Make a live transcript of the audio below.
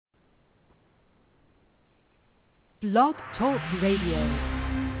Blog Talk Radio.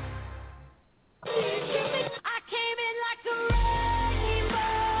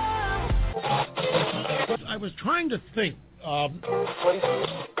 I was trying to think.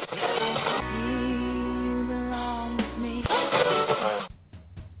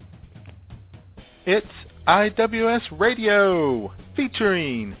 It's IWS Radio,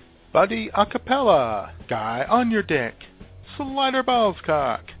 featuring Buddy Acapella, Guy on Your Dick, Slider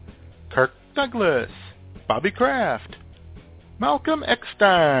Ballscock, Kirk Douglas, Bobby Kraft, Malcolm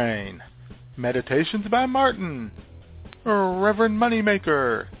Eckstein, Meditations by Martin, Reverend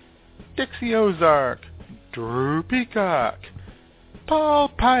Moneymaker, Dixie Ozark, Drew Peacock, Paul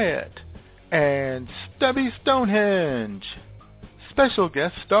Pyatt, and Stubby Stonehenge. Special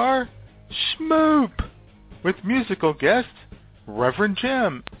guest star, Schmoop, with musical guest, Reverend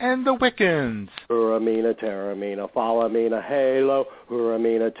Jim and the Wiccans. Hurramina, terramina, falamina, halo,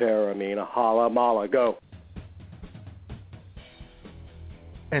 hurramina, terramina, holla, mala, go.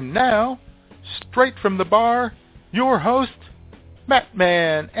 And now, straight from the bar, your host,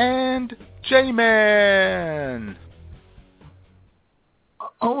 Mattman and Jayman.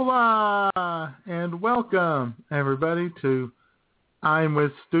 Hola, and welcome, everybody, to I'm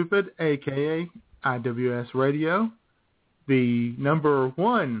With Stupid, a.k.a. IWS Radio, the number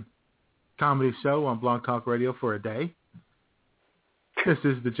one comedy show on Blog Talk Radio for a day. This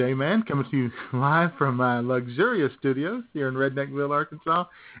is the Jayman coming to you live from my luxurious studios here in Redneckville, Arkansas,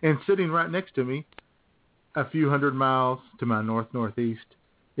 and sitting right next to me, a few hundred miles to my northeast,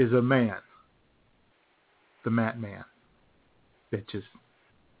 is a man, the Mattman. Bitches.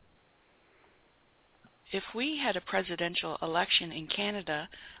 If we had a presidential election in Canada,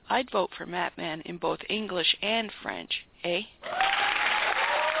 I'd vote for Mattman in both English and French, eh?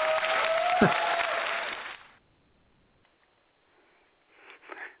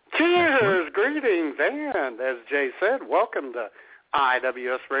 Cheers, greetings, and as Jay said, welcome to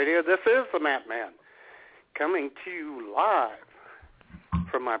IWS Radio. This is the Mattman, coming to you live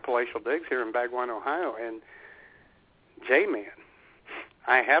from my palatial digs here in Bagwine, Ohio. And Jayman,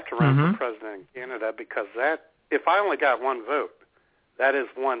 I have to run for president in Canada because that, if I only got one vote, that is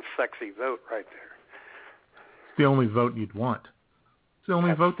one sexy vote right there. It's the only vote you'd want. It's the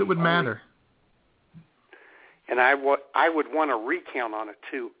only vote that would matter. And I would want to recount on it,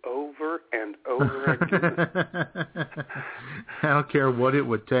 too, over and over again. I don't care what it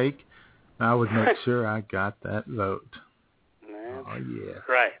would take. I would make sure I got that vote. Oh, yeah.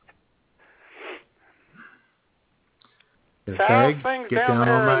 Right. Get down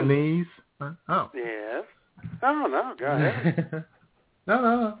on my knees. Oh. Yes. No, go ahead.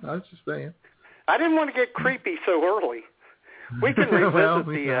 No, I was just saying. I didn't want to get creepy so early. We can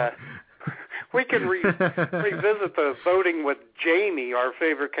revisit we can revisit the voting with Jamie, our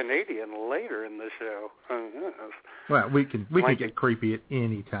favorite Canadian, later in the show. Well, we can get creepy at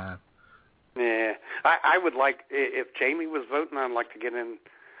any time. Yeah, I would like, if Jamie was voting, I'd like to get in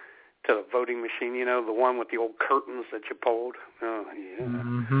to the voting machine. You know, the one with the old curtains that you pulled. Oh yeah.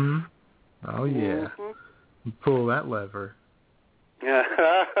 Mm-hmm. Oh yeah. Mm-hmm. You pull that lever. No,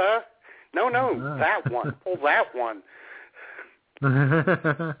 that one. Pull that one.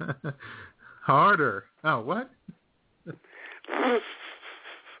 Harder. Oh, what?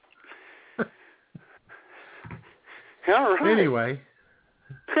 All right.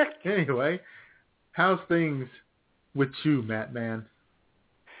 Anyway, how's things with you, Mattman?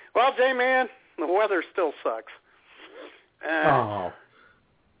 Well, Jayman, the weather still sucks.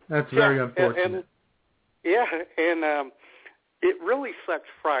 That's very unfortunate. And it really sucks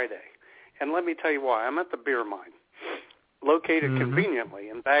Friday. And let me tell you why. I'm at the beer mine, located conveniently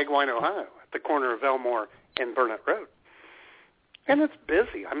in Bagwine, Ohio, at the corner of Elmore and Burnett Road. And it's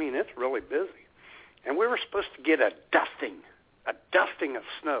busy. I mean, it's really busy. And we were supposed to get a dusting of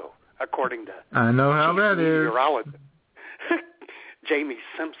snow, according to I know how that meteorologist Jamie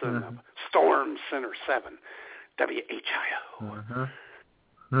Simpson of Storm Center 7, WHIO.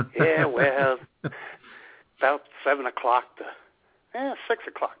 Yeah, well, about 7 o'clock to 6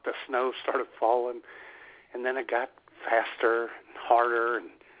 o'clock, the snow started falling, and then it got faster and harder and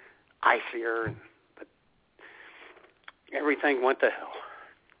icier, and everything went to hell.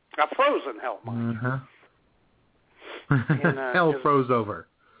 A frozen hell, mind you. And, hell froze over.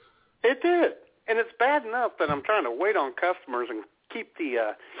 It did, and it's bad enough that I'm trying to wait on customers and keep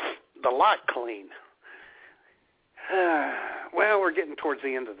the lot clean. Well, we're getting towards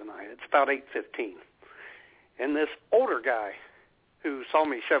the end of the night. It's about 8:15, and this older guy who saw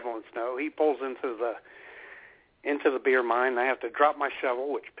me shoveling snow, he pulls into the beer mine. I have to drop my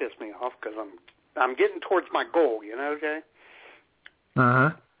shovel, which pissed me off because I'm getting towards my goal, you know, Jay?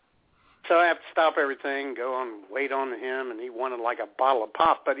 Uh-huh. So I have to stop everything, go on, wait on him, and he wanted like a bottle of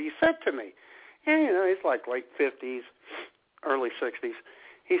pop. But he said to me, and he's like late 50s, early 60s.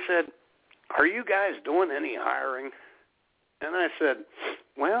 He said, "Are you guys doing any hiring?" And I said,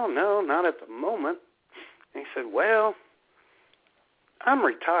 "Well, no, not at the moment." And he said, "Well, I'm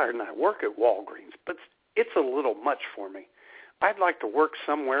retired and I work at Walgreens, but it's a little much for me. I'd like to work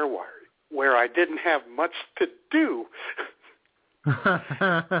somewhere where I didn't have much to do."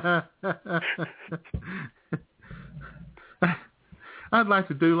 I'd like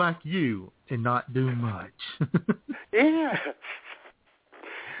to do like you and not do much. Yeah.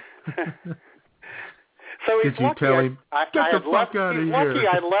 So he's lucky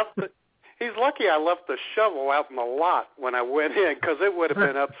He's lucky I left the shovel out in the lot when I went in, because it would have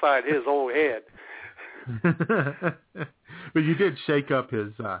been upside his old head. But you did shake up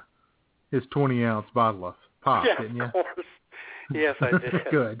his 20-ounce bottle of pop, didn't you? Of course. Yes, I did.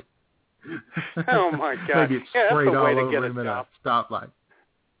 Good. Oh, my God. Maybe it sprayed all over him at a stoplight.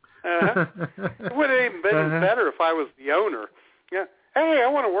 It would have even been better if I was the owner. Yeah. Hey, I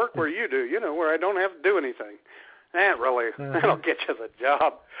want to work where you do, where I don't have to do anything. That'll get you the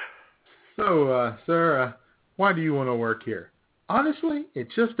job. So, sir, why do you want to work here? Honestly, it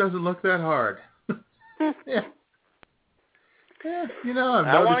just doesn't look that hard. Yeah. Yeah,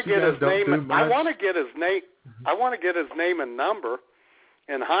 I want to get his name. I want to get his name. I want to get his name and number,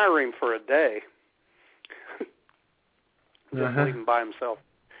 and hire him for a day. Just leave him by himself.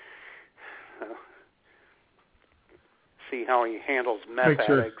 See how he handles meth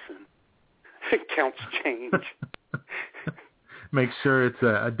addicts and counts change. Make sure it's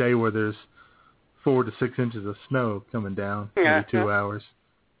a day where there's 4 to 6 inches of snow coming down every 2 hours.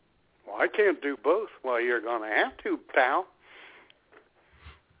 Well, I can't do both. Well, you're going to have to, pal.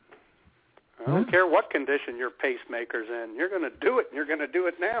 I don't care what condition your pacemaker's in. You're going to do it, and you're going to do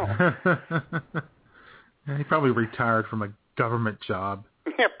it now. He probably retired from a government job.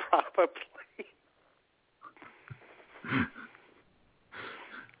 Yeah, probably.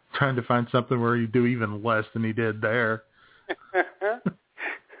 Trying to find something where you do even less than he did there.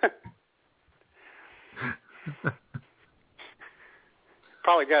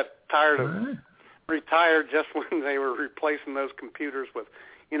 Probably got tired of retired just when they were replacing those computers with,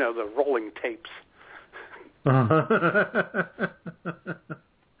 the rolling tapes. And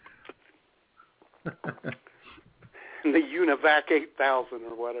the Univac 8000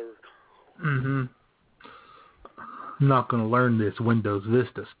 or whatever. Mm-hmm. I'm not going to learn this Windows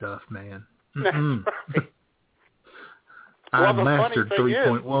Vista stuff, man. Mm-hmm. That's right. I've mastered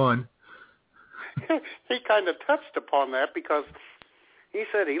 3.1. He kind of touched upon that, because he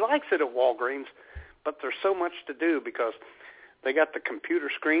said he likes it at Walgreens, but there's so much to do because they got the computer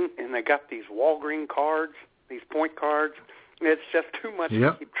screen and they got these Walgreens cards, these point cards. It's just too much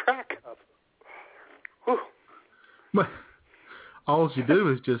to keep track of. Whew. But all you do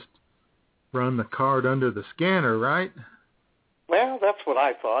is just run the card under the scanner, right? Well, that's what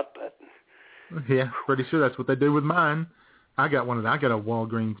I thought, but... Yeah, pretty sure that's what they do with mine. I got one of them. I got a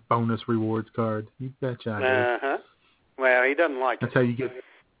Walgreens bonus rewards card. You betcha I do. Uh-huh. Well, he doesn't like that's it. How you get.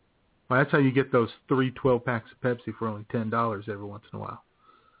 Well, that's how you get those 3 12-packs of Pepsi for only $10 every once in a while.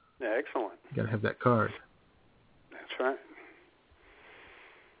 Yeah, excellent. You got to have that card. That's right.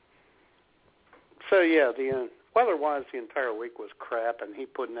 So, yeah, the weather-wise, the entire week was crap, and he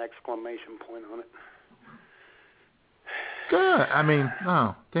put an exclamation point on it. Good. I mean,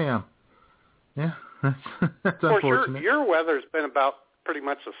 oh, damn. Yeah, that's of course, unfortunate. Your weather's been about pretty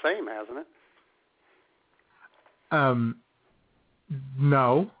much the same, hasn't it?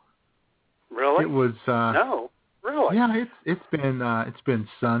 No. Really? It was. No, really? Yeah, it's been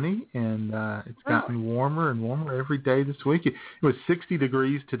sunny, and it's gotten warmer and warmer every day this week. It was 60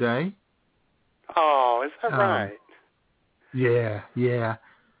 degrees today. Oh, is that right? Yeah.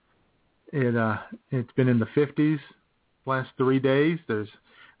 It's been in the 50s last 3 days. There's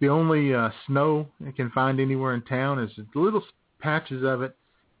the only snow you can find anywhere in town is little patches of it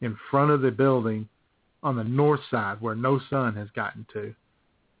in front of the building on the north side where no sun has gotten to,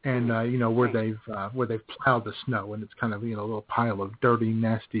 and where they've plowed the snow, and it's kind of a little pile of dirty,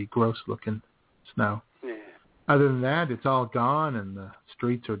 nasty, gross-looking snow. Yeah. Other than that, it's all gone, and the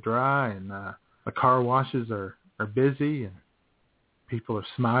streets are dry, and the car washes are busy, and people are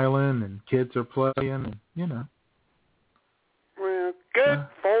smiling, and kids are playing, and Well, good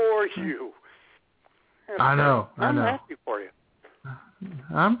for you. I know. I'm happy for you.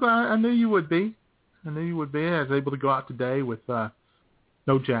 I'm glad. I knew you would be. I was able to go out today with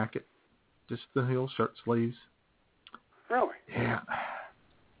no jacket, just the heel shirt sleeves. Really?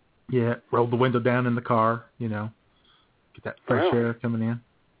 Yeah. Rolled the window down in the car. Get that fresh air coming in.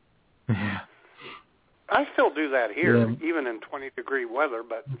 Yeah. I still do that here, even in 20-degree weather,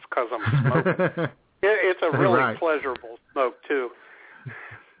 but it's because I'm smoking. It's a really pleasurable smoke, too.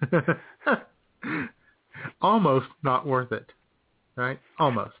 Almost not worth it, right?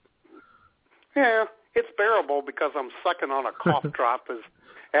 Almost. Yeah, it's bearable because I'm sucking on a cough drop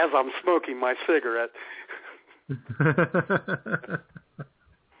as I'm smoking my cigarette.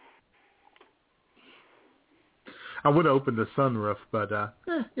 I would open the sunroof, but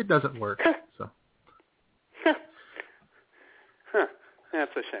it doesn't work. So.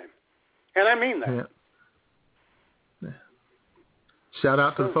 That's a shame. And I mean that. Yeah. Shout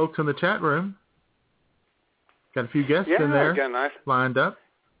out to the folks in the chat room. Got a few guests in there lined up.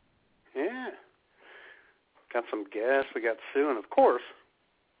 Yeah. Got some guests. We got Sue, and of course,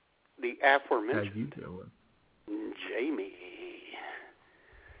 the aforementioned Jamie.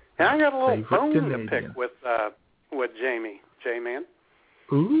 And I got a little bone to pick with Jamie, Jayman.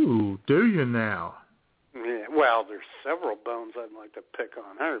 Ooh, do you now? Yeah, well, there's several bones I'd like to pick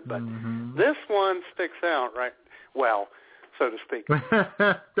on her, but this one sticks out, right? Well, so to speak.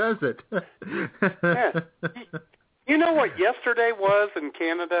 Does it? Yeah. You know what yesterday was in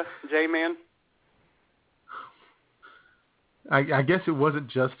Canada, Jayman? I guess it wasn't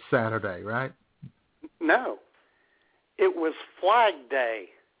just Saturday, right? No. It was Flag Day.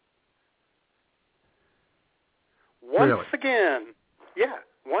 Once again,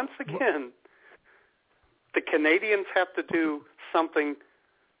 the Canadians have to do something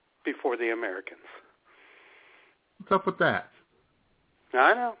before the Americans. What's up with that?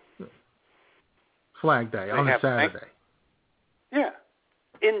 I know. Flag Day on a Saturday. Yeah,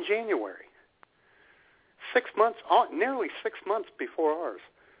 in January. 6 months, nearly 6 months before ours.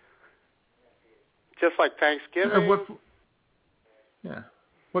 Just like Thanksgiving.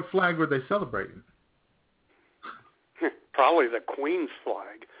 What flag were they celebrating? Probably the Queen's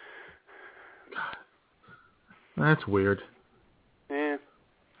flag. That's weird. Yeah.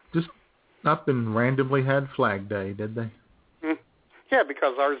 Just up and randomly had Flag Day, did they? Yeah,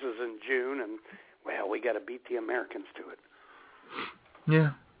 because ours is in June, and, well, we got to beat the Americans to it.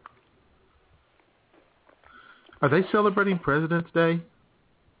 Yeah. Are they celebrating President's Day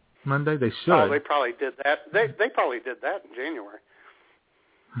Monday? They should. Oh, they probably did that. They probably did that in January.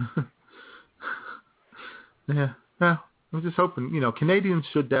 Yeah. Well, I'm just hoping, Canadians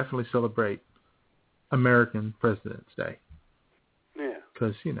should definitely celebrate American President's Day. Yeah.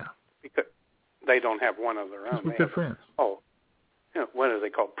 Because, Because they don't have one of their own. We're good friends. Oh. Yeah, what are they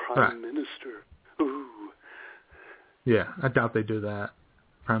called? Prime Minister. Ooh. Yeah, I doubt they do that.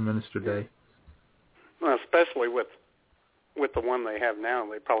 Prime Minister Day. Well, especially with the one they have now,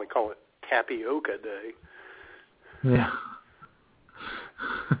 they probably call it Tapioca Day. Yeah.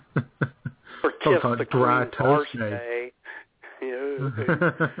 Or Kiss the Dry Queen's Toast Day. Yeah.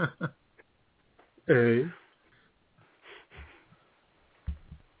 Hey.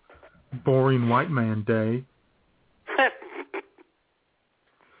 Boring White Man Day.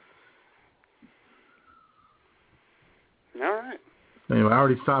 All right. Anyway,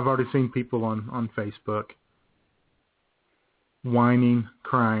 I've already seen people on Facebook whining,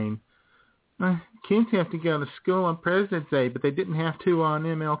 crying. Kids have to go to school on President's Day, but they didn't have to on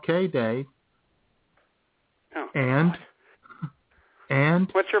MLK Day. Oh,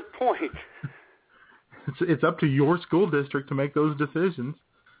 and what's your point? It's up to your school district to make those decisions.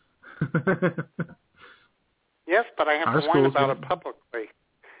 Yes, but I have to whine about it publicly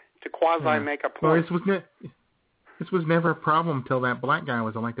to make a point. Well, this was never a problem until that black guy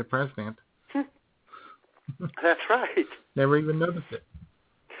was elected president. That's right. Never even noticed it.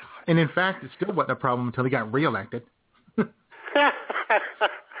 And in fact, it still wasn't a problem until he got reelected.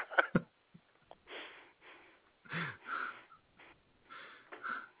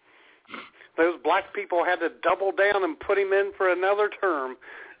 Those black people had to double down and put him in for another term.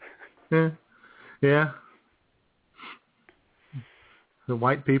 Yeah. The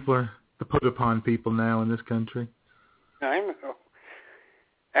white people are the put upon people now in this country. I know.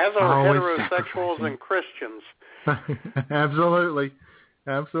 As are heterosexuals and Christians. Absolutely.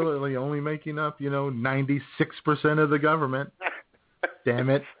 Only making up, 96% of the government. Damn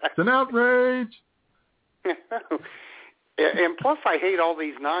it. It's an outrage. And plus I hate all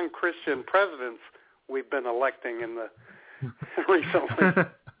these non-Christian presidents we've been electing in the recently.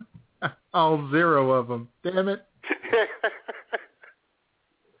 All 0 of them. Damn it.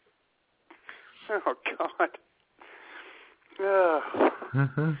 Oh, God.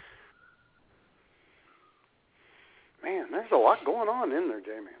 Man, there's a lot going on in there,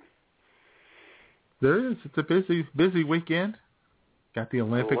 Jayman. There is. It's a busy weekend. Got the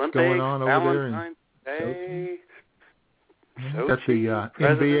Olympics going on over Valentine there. Day. Got the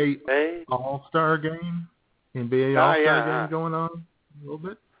NBA. All-Star game, NBA All-Star game going on a little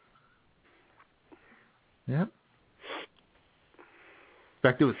bit. Yep. In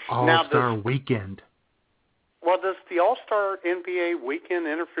fact, it was All-Star weekend. Well, does the All-Star NBA weekend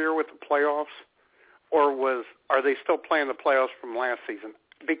interfere with the playoffs, or are they still playing the playoffs from last season?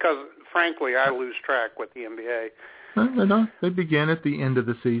 Because, frankly, I lose track with the NBA. No, they begin at the end of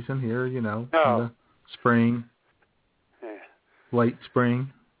the season here, in the spring, late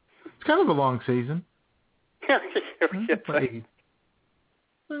spring. It's kind of a long season.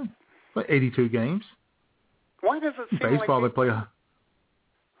 Like 82 games. Why does it seem baseball like... they play, I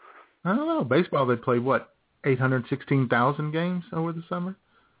don't know, baseball they play, 816,000 games over the summer?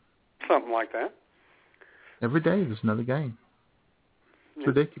 Something like that. Every day there's another game. It's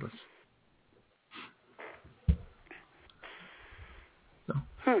ridiculous. So,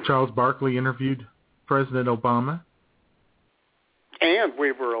 Charles Barkley interviewed President Obama. And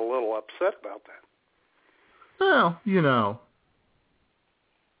we were a little upset about that. Well,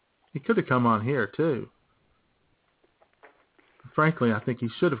 he could have come on here, too. Frankly, I think he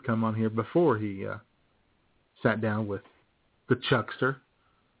should have come on here before he sat down with the Chuckster.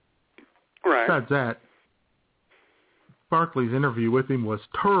 Right. Besides that, Barkley's interview with him was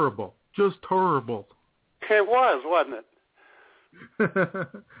terrible. Just terrible. It was, wasn't it?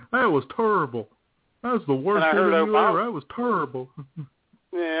 That was terrible. That was the worst interview ever. That was terrible.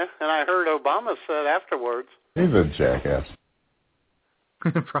 Yeah, and I heard Obama said afterwards. He's a jackass.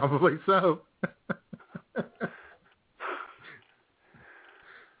 Probably so.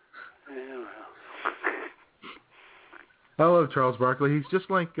 I love Charles Barkley. He's just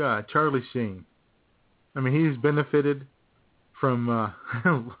like Charlie Sheen. I mean, he's benefited from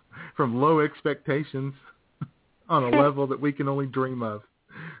low expectations on a level that we can only dream of.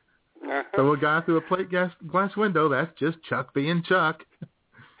 So a guy through a plate glass window, that's just Chuck being Chuck.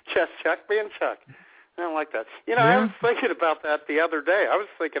 Just Chuck being Chuck. I don't like that. I was thinking about that the other day. I was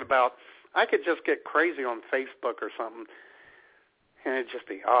thinking about I could just get crazy on Facebook or something, and it'd just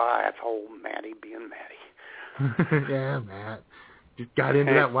be, that's old Matty being Matty. Yeah, Matt. Just got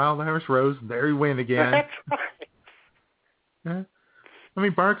into that Wild Irish Rose, and there he went again. That's right. Yeah. I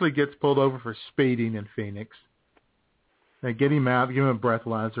mean, Barkley gets pulled over for speeding in Phoenix. They get him out, give him a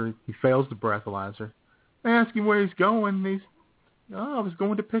breathalyzer. He fails the breathalyzer. They ask him where he's going, and he's, I was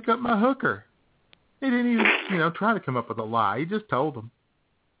going to pick up my hooker. He didn't even, try to come up with a lie. He just told them.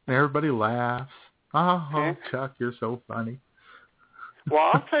 And everybody laughs. Oh, Chuck, you're so funny.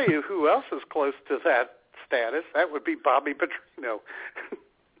 Well, I'll tell you who else is close to that status. That would be Bobby Petrino.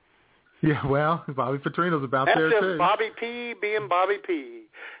 Yeah, well, Bobby Petrino's about there, too. That's just Bobby P being Bobby P.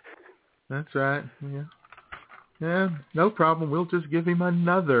 That's right, yeah. Yeah, no problem. We'll just give him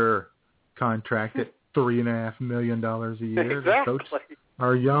another contract at $3.5 million a year. Exactly. To coach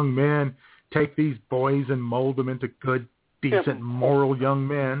our young men, take these boys and mold them into good, decent, moral young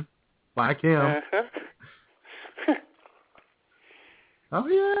men like him. Uh-huh. Oh,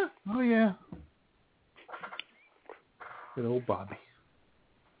 yeah. Good old Bobby.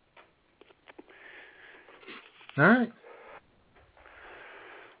 All right.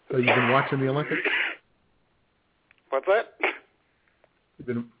 So you've been watching the Olympics? What's that? You've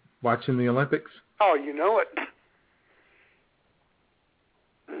been watching the Olympics? Oh, you know it.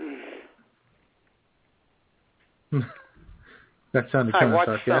 That sounded kind of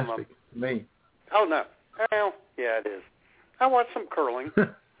sarcastic to me. Oh, no. Well, yeah, it is. I watched some curling.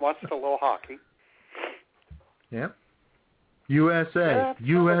 Watched a little hockey. Yep. USA.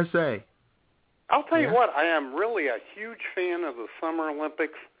 USA. I'll tell you what, I am really a huge fan of the Summer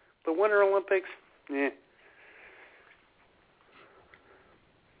Olympics. The Winter Olympics,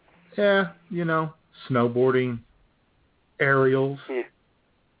 Yeah, snowboarding, aerials,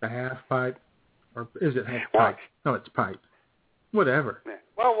 the half pipe, or is it half pipe? No, it's pipe. Whatever. Yeah.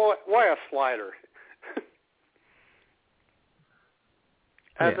 Well, why a slider?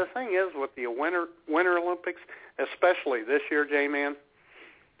 The thing is, with the Winter Olympics, especially this year, Jayman,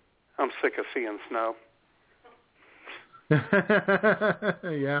 I'm sick of seeing snow.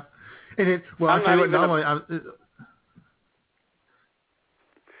 Yeah. And not only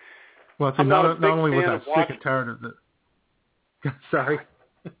was I sick and tired of the... Sorry.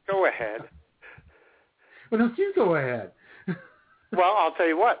 Go ahead. Well, no, you go ahead. Well, I'll tell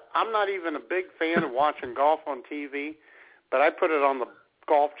you what. I'm not even a big fan of watching golf on TV, but I put it on the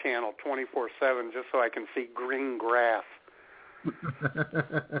Golf Channel 24/7 just so I can see green grass.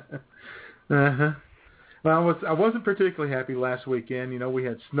 Uh-huh. Well, I wasn't particularly happy last weekend. We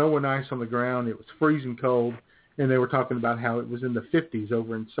had snow and ice on the ground. It was freezing cold, and they were talking about how it was in the 50s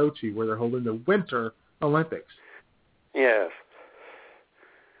over in Sochi where they're holding the Winter Olympics. Yes.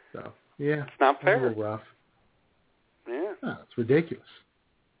 So, yeah. It's not fair. A little rough. Yeah. Oh, it's ridiculous.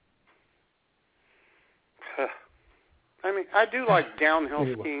 I mean, I do like downhill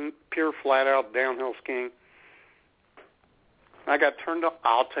skiing, pure flat-out downhill skiing. I got turned up.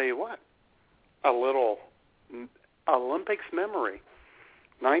 I'll tell you what, a little Olympics memory.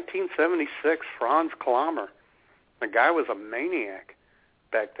 1976, Franz Klammer. The guy was a maniac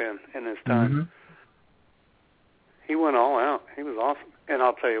back then in his time. Mm-hmm. He went all out. He was awesome. And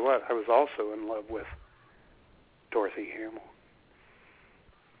I'll tell you what, I was also in love with Dorothy Hamill.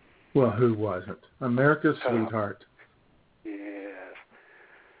 Well, who wasn't? America's sweetheart. Yes.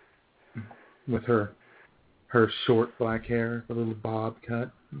 With her short black hair, the little bob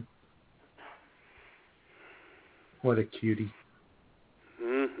cut. What a cutie.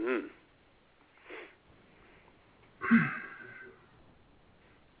 Mm-hmm.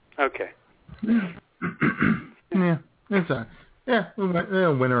 Okay. Yeah, it's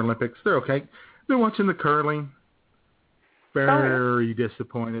Winter Olympics. They're okay. Been watching the curling. Very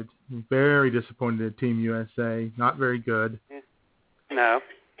disappointed. Very disappointed in Team USA. Not very good. No.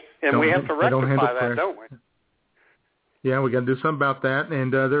 And we have to rectify that, don't we? Yeah, we got to do something about that.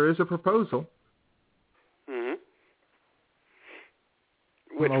 And there is a proposal. Mm-hmm.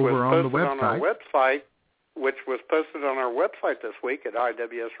 Which over was on the posted website. on our website, which was posted on our website this week at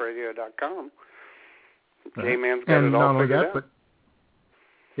iwsradio.com. Jayman's got it all figured out.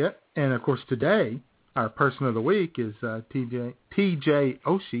 Yep, and of course today, our person of the week is TJ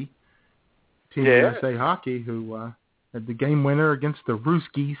Oshie, Team USA Hockey, who had the game winner against the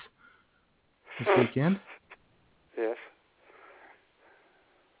Ruskies this weekend. Yes.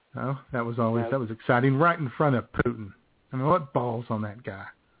 Oh, that was exciting, right in front of Putin. I mean, what balls on that guy?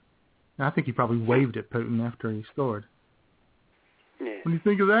 I think he probably waved at Putin after he scored. Yeah. What do you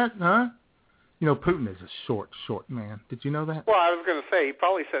think of that, huh? You know, Putin is a short man. Did you know that? Well, I was going to say, he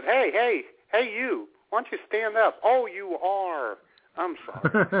probably said, hey, you, why don't you stand up? Oh, you are. I'm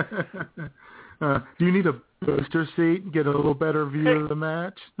sorry. Do you need a booster seat and get a little better view of the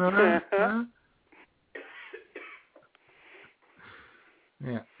match? Huh?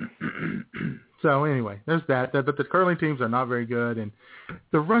 Yeah. So anyway, there's that. But the curling teams are not very good, and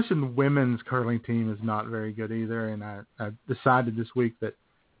the Russian women's curling team is not very good either. And I decided this week that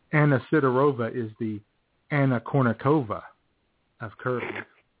Anna Sidorova is the Anna Kournikova of curling.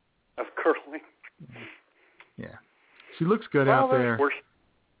 Of curling? Yeah. She looks good out there.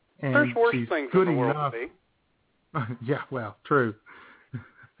 There's worse things in the world to be. Yeah, well, true.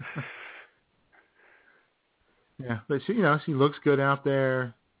 Yeah, but she looks good out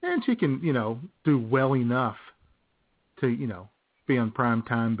there, and she can, do well enough to, be on prime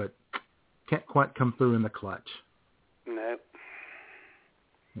time, but can't quite come through in the clutch. No.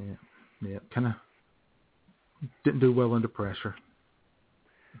 Yeah, kind of didn't do well under pressure.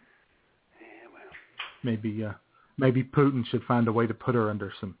 Yeah, well. Maybe Putin should find a way to put her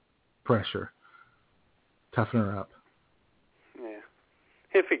under some pressure, toughen her up. Yeah,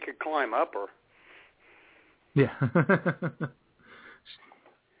 if he could climb up her. Yeah.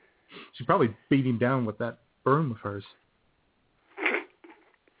 She'd probably beat him down with that broom of hers.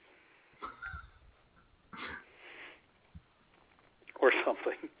 Or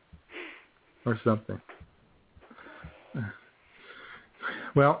something.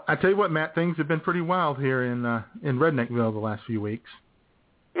 Well, I tell you what, Matt, things have been pretty wild here in Redneckville the last few weeks.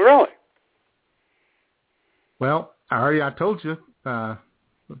 Really? Well, I told you a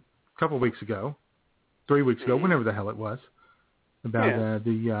couple of weeks ago, 3 weeks ago, whenever the hell it was, about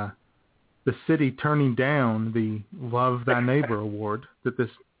the city turning down the Love Thy Neighbor award that this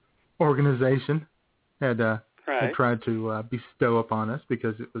organization had tried to bestow upon us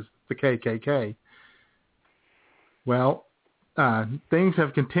because it was the KKK. Well, things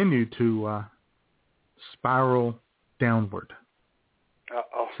have continued to spiral downward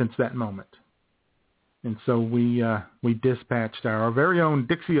since that moment. And so we dispatched our very own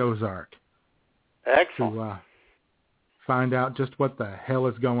Dixie Ozark to find out just what the hell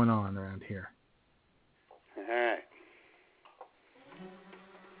is going on around here. All right.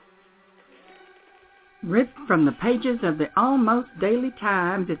 Ripped from the pages of the Almost Daily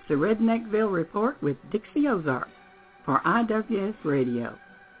Times, it's the Redneckville Report with Dixie Ozark for IWS Radio.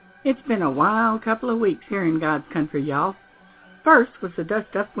 It's been a wild couple of weeks here in God's country, y'all. First was the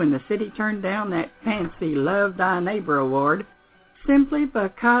dust-up when the city turned down that fancy Love Thy Neighbor award simply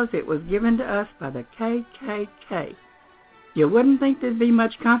because it was given to us by the KKK. You wouldn't think there'd be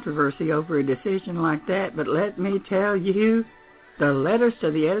much controversy over a decision like that, but let me tell you, the letters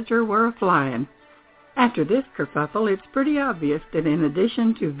to the editor were a-flying. After this kerfuffle, it's pretty obvious that in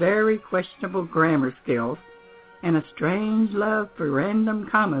addition to very questionable grammar skills, and a strange love for random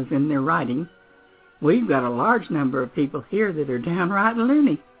commas in their writing, we've got a large number of people here that are downright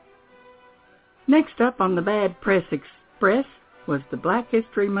loony. Next up on the Bad Press Express was the Black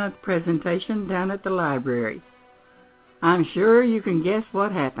History Month presentation down at the library. I'm sure you can guess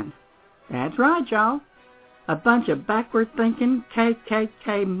what happened. That's right, y'all. A bunch of backward-thinking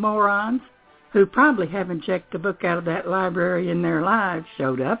KKK morons who probably haven't checked a book out of that library in their lives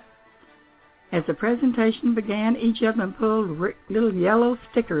showed up. As the presentation began, each of them pulled little yellow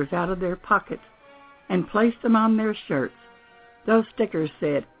stickers out of their pockets and placed them on their shirts. Those stickers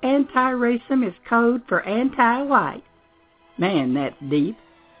said, "Anti-racism is code for anti-white." Man, that's deep.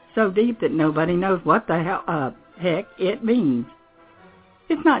 So deep that nobody knows what the heck it means.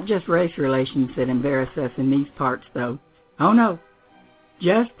 It's not just race relations that embarrass us in these parts, though. Oh, no.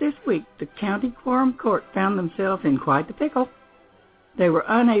 Just this week, the county quorum court found themselves in quite the pickle. They were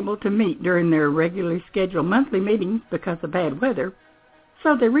unable to meet during their regularly scheduled monthly meetings because of bad weather,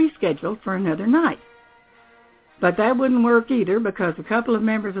 so they rescheduled for another night. But that wouldn't work either because a couple of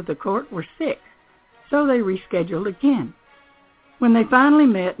members of the court were sick, so they rescheduled again. When they finally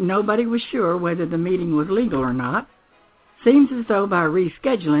met, nobody was sure whether the meeting was legal or not. Seems as though by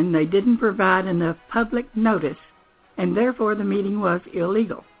rescheduling they didn't provide enough public notice, and therefore the meeting was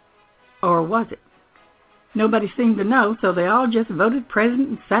illegal. Or was it? Nobody seemed to know, so they all just voted president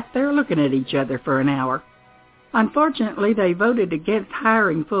and sat there looking at each other for an hour. Unfortunately, they voted against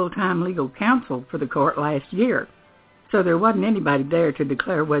hiring full-time legal counsel for the court last year, so there wasn't anybody there to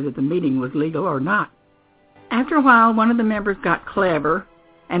declare whether the meeting was legal or not. After a while, one of the members got clever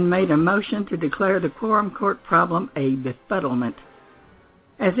and made a motion to declare the quorum court problem a befuddlement,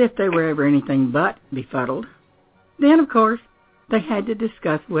 as if they were ever anything but befuddled. Then, of course, they had to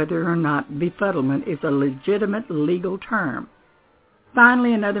discuss whether or not befuddlement is a legitimate legal term.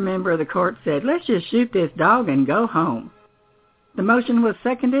 Finally, another member of the court said, "Let's just shoot this dog and go home." The motion was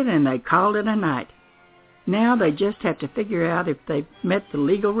seconded, and they called it a night. Now they just have to figure out if they've met the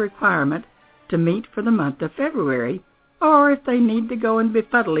legal requirement to meet for the month of February, or if they need to go and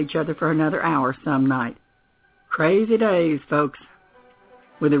befuddle each other for another hour some night. Crazy days, folks.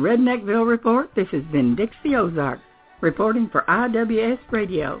 With the Redneckville Report, this has been Dixie Ozark, reporting for IWS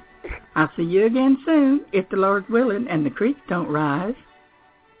Radio. I'll see you again soon, if the Lord's willing and the creek don't rise.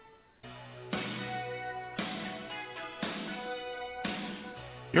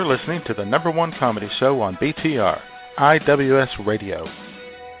 You're listening to the #1 comedy show on BTR, IWS Radio.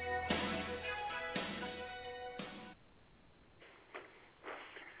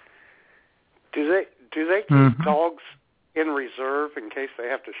 Do they keep dogs in reserve in case they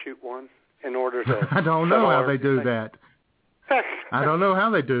have to shoot one in order to... I don't know how they do that. I don't know how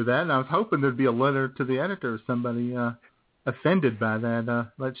they do that, and I was hoping there'd be a letter to the editor, somebody offended by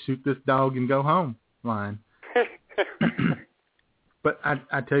that "let's shoot this dog and go home" line. But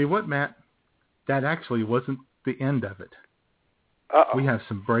I tell you what, Matt, that actually wasn't the end of it. Uh-oh. We have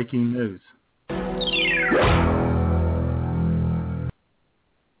some breaking news.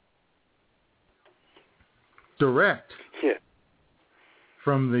 Direct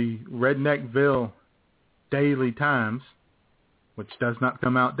from the Redneckville Daily Times, which does not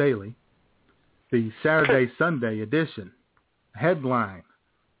come out daily, the Saturday-Sunday edition. Headline: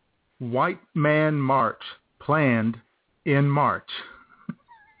 White Man March planned in March.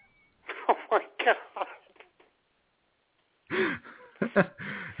 Oh, my God.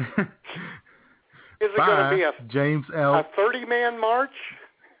 Is it going to be a 30-man march?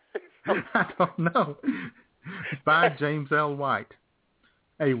 I don't know. By James L. White.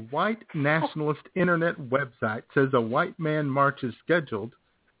 A white nationalist internet website says a white man march is scheduled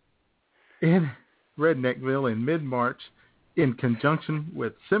in Redneckville in mid-March in conjunction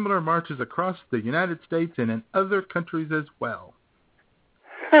with similar marches across the United States and in other countries as well.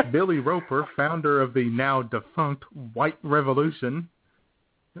 Billy Roper, founder of the now defunct White Revolution,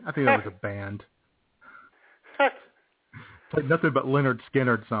 I think that was a band. Played nothing but Leonard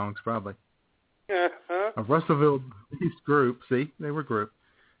Skinner songs, probably. A Russellville-based group, see, they were a group,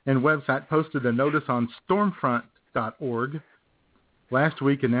 and website posted a notice on stormfront.org last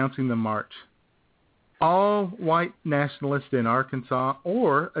week announcing the march. All white nationalists in Arkansas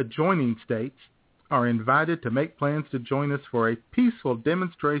or adjoining states are invited to make plans to join us for a peaceful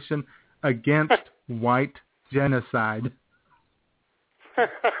demonstration against white genocide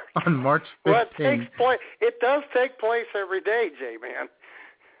on March 15th. Well, it does take place every day, Jayman.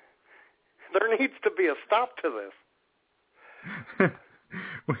 There needs to be a stop to this.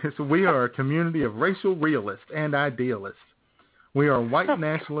 So we are a community of racial realists and idealists. We are white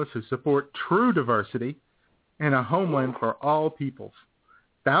nationalists who support true diversity and a homeland for all peoples.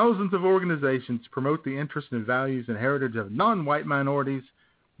 thousands of organizations promote the interests and values and heritage of non-white minorities.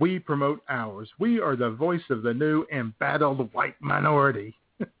 We promote ours. We are the voice of the new embattled white minority.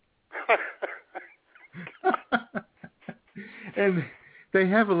 And they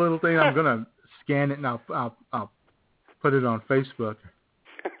have a little thing. I'm going to scan it and I'll put it on Facebook.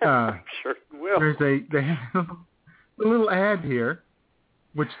 Sure will. They have a little ad here,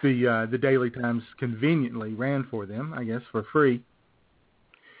 which the Daily Times conveniently ran for them, I guess, for free.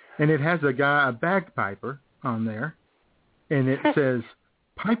 And it has a bagpiper on there, and it says,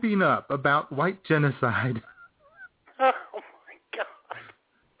 "Piping up about white genocide." Oh, my God.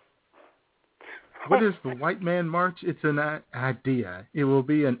 What is the White Man March? It's an idea. It will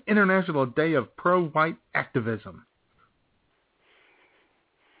be an international day of pro-white activism.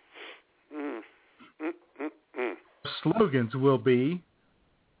 Slogans will be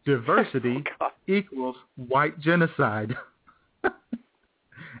diversity equals white genocide.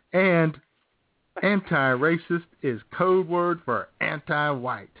 And anti-racist is code word for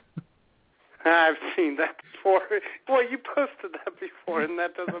anti-white. I've seen that before. Boy, you posted that before, and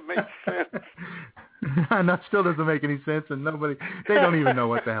that doesn't make sense. I know, it still doesn't make any sense, and they don't even know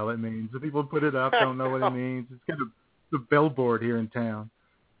what the hell it means. The people who put it up don't know what it means. It's kind of the billboard here in town.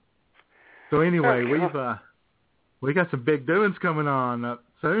 So anyway, we got some big doings coming on up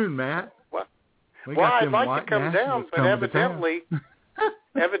soon, Matt. I'd like to come down, but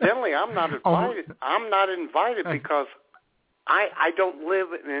evidently I'm not invited. I'm not invited because I don't live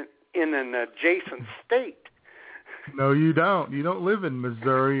in an adjacent state. No, you don't. You don't live in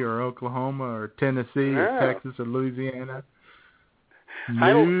Missouri or Oklahoma or Tennessee or Texas or Louisiana.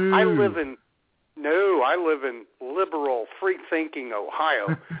 No. I live in liberal, free-thinking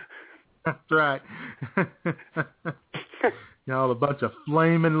Ohio. That's right. Y'all a bunch of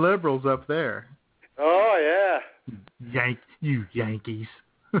flaming liberals up there. Oh, yeah. You Yankees.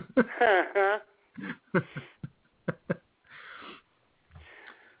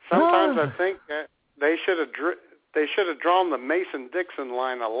 Sometimes I think that they should have drawn the Mason-Dixon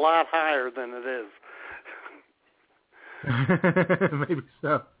line a lot higher than it is. Maybe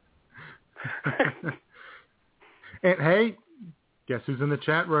so. And hey, guess who's in the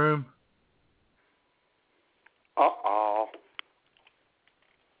chat room? Uh-oh.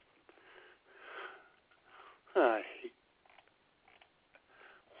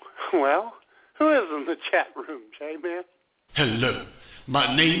 Well, who is in the chat room, Jayman? Hello.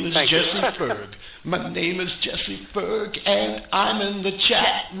 My name is Jesse Ferg. My name is Jesse Ferg, and I'm in the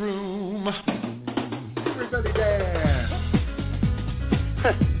chat room. Everybody dance.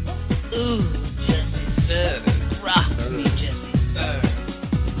 Ooh, Jesse Ferg. Rock me, Jesse Ferg.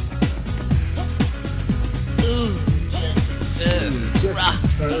 Ooh, Jesse Ferg. Rock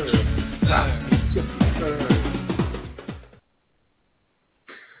me, Jesse Ferg.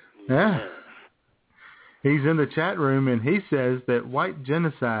 Yeah. He's in the chat room, and he says that white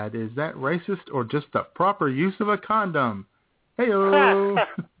genocide, is that racist or just the proper use of a condom? Hey-o.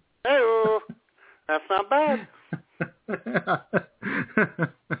 Hey-o. That's not bad.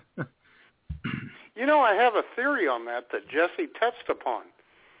 You know, I have a theory on that Jesse touched upon,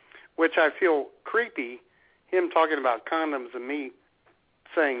 which I feel creepy, him talking about condoms and me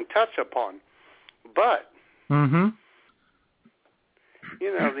saying touch upon. But, you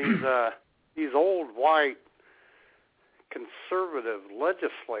know, these old white conservative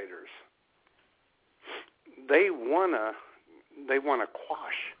legislators, they wanna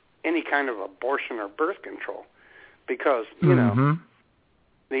quash any kind of abortion or birth control because you know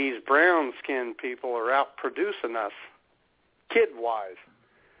these brown-skinned people are out producing us kid-wise.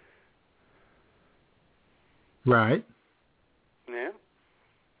 Right. Yeah.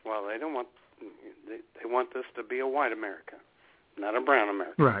 Well, they don't want. They want this to be a white America, not a brown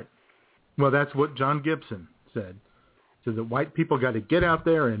America. Right. Well, that's what John Gibson said. So that white people got to get out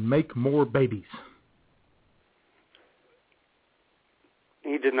there and make more babies.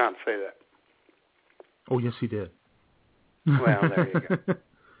 He did not say that. Oh, yes, he did. Well, there you go.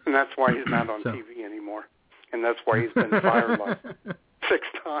 And that's why he's not on TV anymore. And that's why he's been fired like 6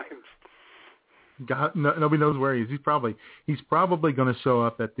 times. God, nobody knows where he is. He's probably going to show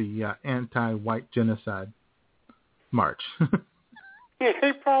up at the anti-white genocide march. Yeah,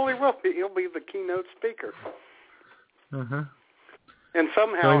 he probably will be. He'll be the keynote speaker. And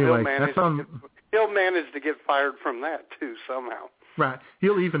somehow he'll manage to get fired from that too. Somehow. Right. He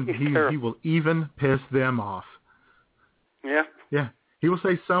will even piss them off. Yeah. Yeah. He will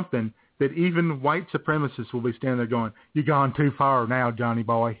say something that even white supremacists will be standing there going, "You've gone too far now, Johnny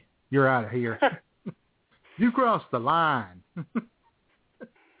boy. You're out of here. You crossed the line."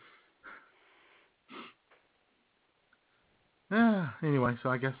 Anyway, so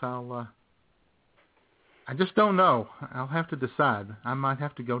I guess I just don't know. I'll have to decide. I might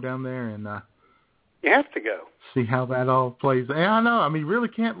have to go down there and you have to go. See how that all plays. Yeah, I know. I mean, you really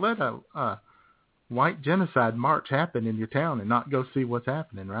can't let a white genocide march happen in your town and not go see what's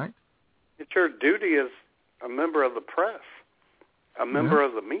happening, right? It's your duty as a member of the press, a member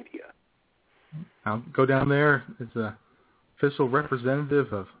of the media. I'll go down there as an official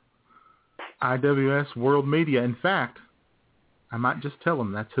representative of IWS World Media. In fact, I might just tell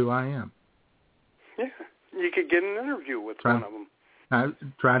them that's who I am. Yeah, you could get an interview with one of them. I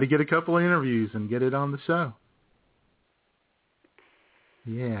try to get a couple of interviews and get it on the show.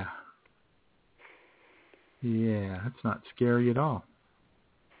 Yeah. Yeah, that's not scary at all.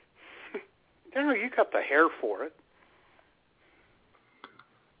 You know, you got the hair for it.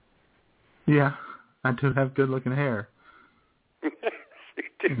 Yeah, I do have good-looking hair.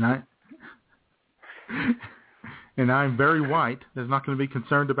 And I'm very white. There's not going to be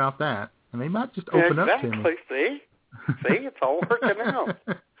concerned about that. And they might just open up to me. Exactly. See, it's all working out.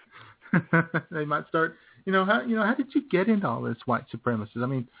 They might start. How did you get into all this white supremacist? I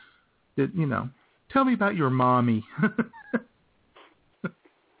mean, tell me about your mommy.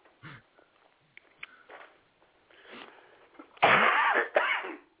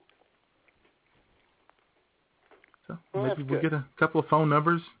 So maybe we'll get a couple of phone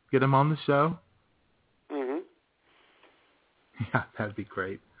numbers, get them on the show. Mm-hmm. Yeah, that'd be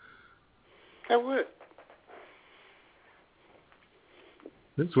great. I would.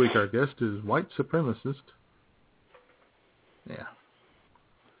 This week our guest is white supremacist. Yeah.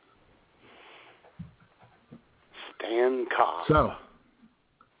 Stan Cobb. So,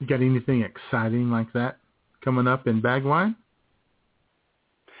 you got anything exciting like that coming up in Bagwine?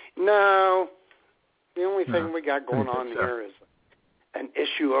 No. The only thing we got going on here is an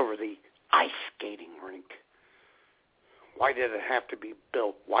issue over the ice skating rink. Why did it have to be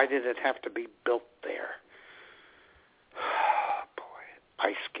built? Why did it have to be built there? Oh, boy,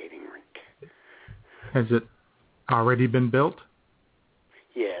 ice skating rink. Has it already been built?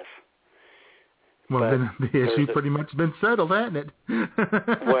 Yes. Well, then the issue pretty much been settled, hasn't it?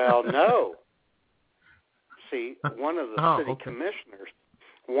 Well, no. See, one of the city commissioners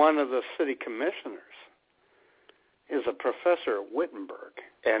is a professor at Wittenberg,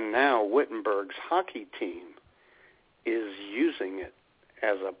 and now Wittenberg's hockey team is using it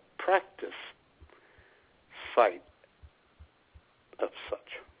as a practice site of such.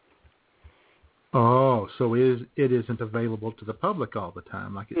 Oh, so it isn't available to the public all the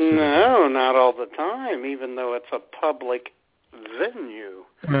time like it should. No, not all the time, even though it's a public venue.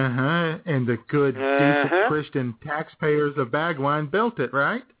 And the good, decent Christian taxpayers of Bagwine built it,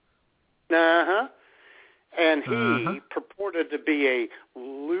 right? And he purported to be a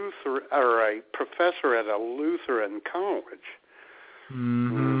Lutheran or a professor at a Lutheran college.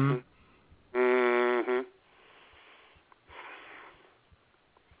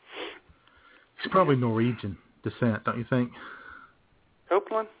 He's probably Norwegian descent, don't you think?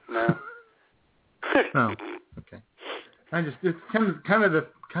 Copeland? No. Oh, okay. It's kind of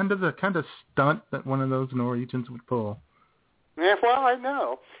the stunt that one of those Norwegians would pull. Yeah, well, I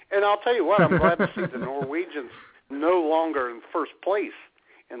know. And I'll tell you what, I'm glad to see the Norwegians no longer in first place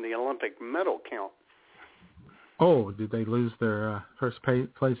in the Olympic medal count. Oh, did they lose their first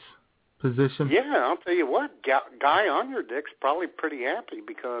place position? Yeah, I'll tell you what, Guy Onderdick's probably pretty happy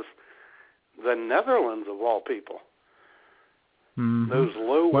because the Netherlands, of all people, those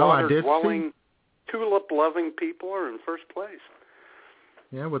low-water-dwelling, tulip-loving people are in first place.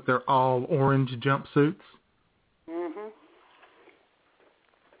 Yeah, with their all-orange jumpsuits.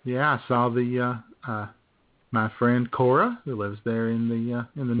 Yeah, I saw the my friend Cora, who lives there in the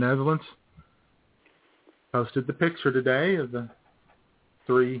Netherlands, posted the picture today of the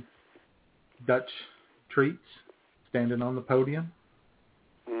 3 Dutch treats standing on the podium.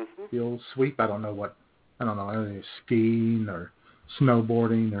 The old sweep. I don't know, skiing or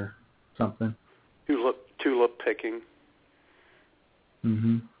snowboarding or something. Tulip picking.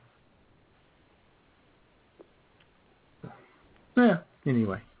 Yeah.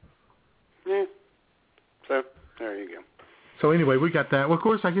 Anyway. Yeah. So there you go. So anyway, we got that. Well, of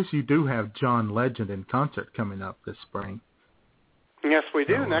course, I guess you do have John Legend in concert coming up this spring. Yes, we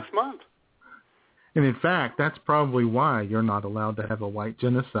do, next month. And in fact, that's probably why you're not allowed to have a white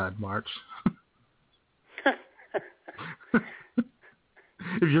genocide march.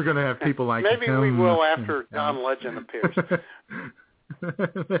 If you're going to have people like maybe him, we will after John Legend appears.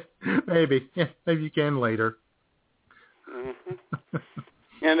 Maybe you can later.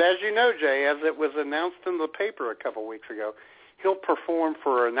 And as you know, Jay, as it was announced in the paper a couple weeks ago, he'll perform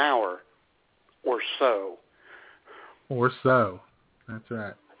for an hour or so. or so. That's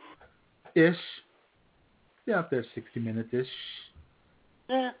right. Ish. Yeah, up there 60 minutes-ish.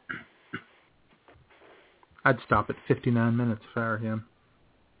 Yeah. I'd stop at 59 minutes if I were him.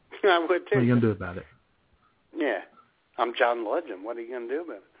 I would too. What are you going to do about it? Yeah. I'm John Legend. What are you going to do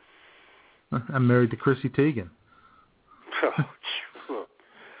about it? I'm married to Chrissy Teigen.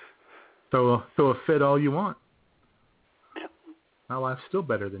 Throw a fit all you want. Yeah. My life's still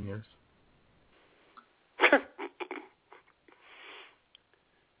better than yours.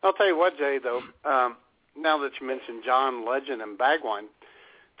 I'll tell you what, Jay, though, now that you mentioned John Legend and Bagwine,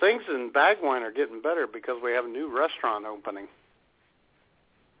 things in Bagwine are getting better because we have a new restaurant opening.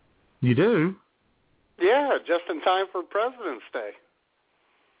 You do? Yeah, just in time for President's Day.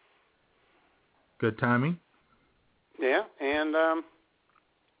 Good timing. Yeah, and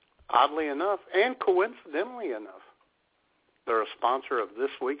oddly enough, and coincidentally enough, they're a sponsor of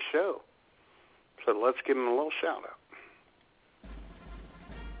this week's show. So let's give them a little shout-out.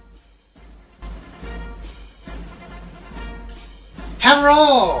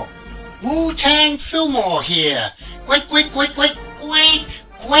 Hello! Wu-Tang Fillmore here. Great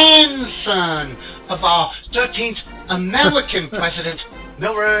grandson of our 13th American President,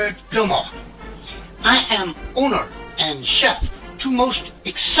 Millard Fillmore. I am owner and chef to most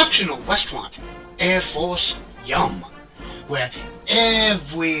exceptional restaurant, Air Force Yum, where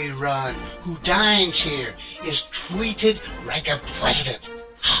everyone who dines here is treated like a president.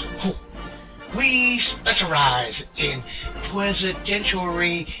 We specialize in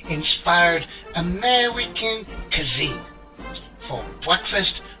presidentially-inspired American cuisine. For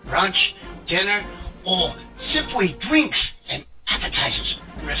breakfast, lunch, dinner, or simply drinks and appetizers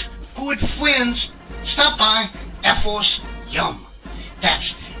with good friends, stop by Air Force Yum.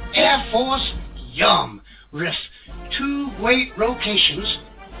 That's Air Force Yum, with 2 great locations,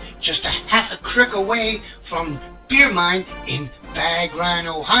 just a half a creek away from Beer Mine in Bagline,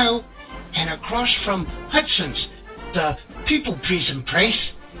 Ohio, and across from Hudson's, the People Pleasing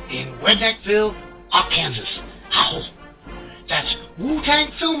Place in Redneckville, Arkansas. Ow. That's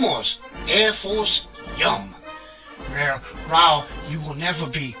Wu-Tang Fillmore's Air Force Yum, where while you will never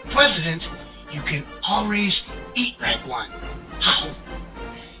be president, you can always eat like one. Ow.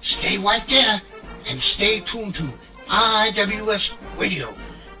 Stay right there and stay tuned to IWS Radio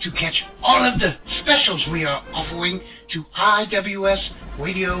to catch all of the specials we are offering to IWS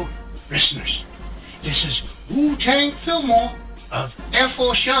Radio listeners. This is Wu-Tang Fillmore of Air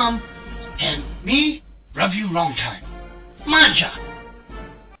Force Yum, and me, love you long time. Manja.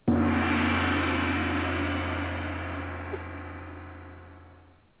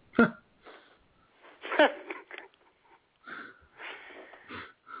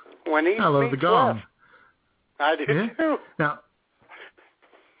 When he I love the gong. Left. I do too. Now,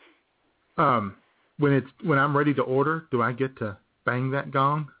 when I'm ready to order, do I get to bang that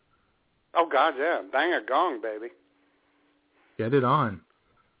gong? Oh God, yeah, bang a gong, baby. Get it on.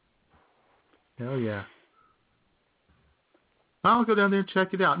 Hell yeah. I'll go down there and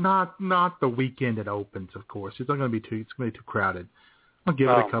check it out. Not the weekend it opens, of course. It's going to be too crowded. I'll give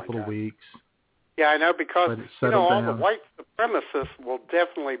it a couple of weeks. Yeah, I know, because all down. the white supremacists will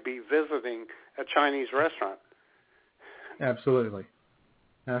definitely be visiting a Chinese restaurant. Absolutely.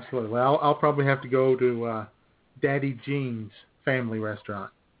 Well, I'll probably have to go to Daddy Jean's family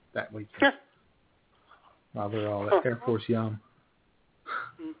restaurant that weekend while they're all at Air Force Yum.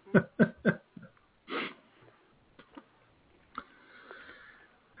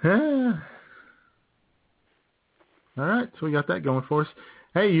 Mm-hmm. All right, so we got that going for us.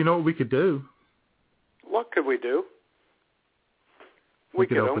 Hey, you know what we could do? What could we do? We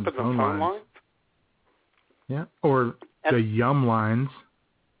could open the phone lines. Yeah, or the Yum lines.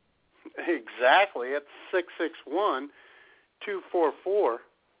 Exactly. It's 661-244-9852.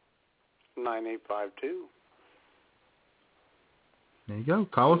 There you go.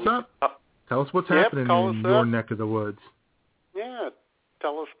 Call us up. Tell us what's happening in your neck of the woods. Yeah.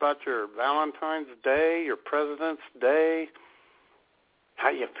 Tell us about your Valentine's Day, your President's Day,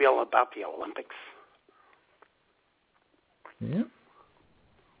 how you feel about the Olympics. Yeah.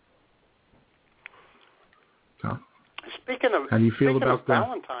 So, Speaking of, how do you feel about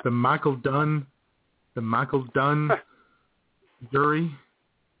Valentine, the Michael Dunn jury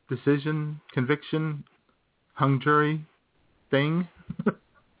decision, conviction, hung jury thing?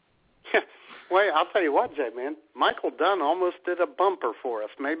 Wait, I'll tell you what, Jayman. Michael Dunn almost did a bumper for us.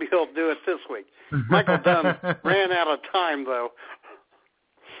 Maybe he'll do it this week. Michael Dunn ran out of time, though.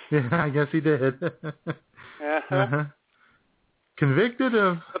 Yeah, I guess he did. Convicted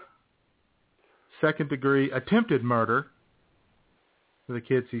of second-degree attempted murder for the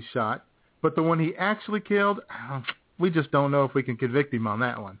kids he shot, but the one he actually killed, We just don't know if we can convict him on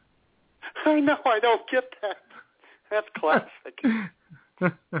that one. I know, I don't get that. That's classic.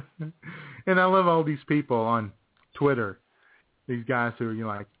 And I love all these people on Twitter, these guys who are,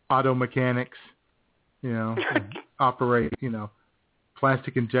 like auto mechanics, and operate,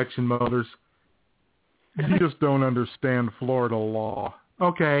 plastic injection motors. You just don't understand Florida law.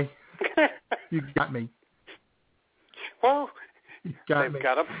 Okay. You got me. Well, they've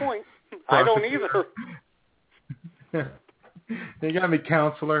got a point. I don't either. You got me,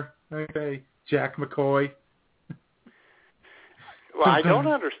 counselor. Okay, Jack McCoy. Well, I don't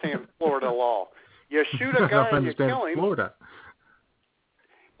understand Florida law. You shoot a guy and you kill him. Florida.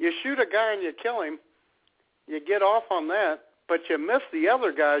 You shoot a guy and you kill him. You get off on that, but you miss the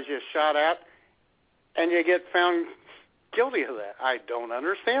other guys you shot at, and you get found guilty of that. I don't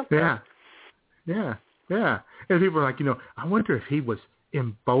understand that. Yeah. And people are like, I wonder if he was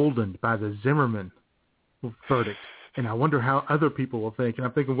emboldened by the Zimmerman verdict, and I wonder how other people will think. And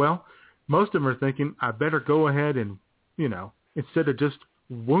I'm thinking, well, most of them are thinking, I better go ahead and, instead of just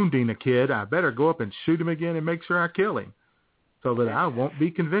wounding a kid, I better go up and shoot him again and make sure I kill him so that I won't be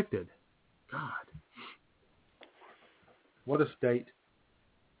convicted. God. What a state.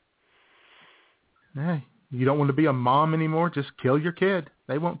 Hey, you don't want to be a mom anymore? Just kill your kid.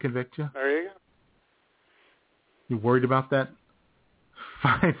 They won't convict you. There you go. You worried about that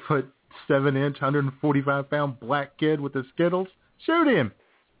 5'7", 145-pound black kid with the Skittles? Shoot him.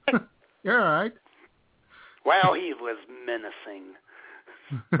 You're all right. Well, he was menacing.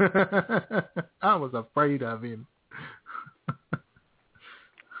 I was afraid of him.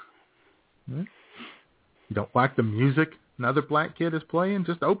 You don't like the music another black kid is playing?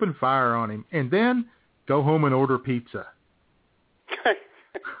 Just open fire on him, and then go home and order pizza.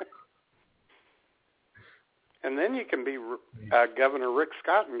 And then you can be Governor Rick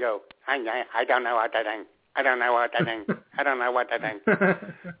Scott and go, I don't know what I think. I don't know what I think. I don't know what I think.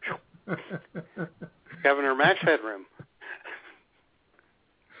 Governor Max Headroom.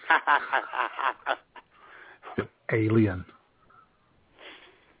 The alien.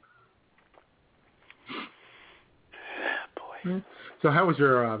 Boy. So how was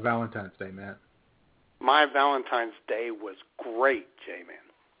your Valentine's Day, Matt? My Valentine's Day was great, Jayman.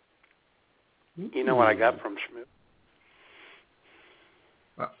 You know what I got from Schmidt?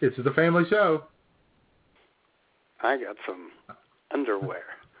 This is a family show. I got some underwear.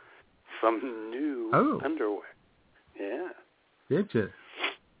 Some new underwear. Yeah. Did you?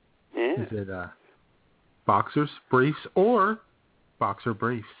 Yeah. Is it boxers, briefs, or boxer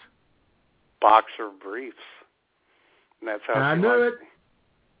briefs? Boxer briefs. And that's how I she know likes it. me.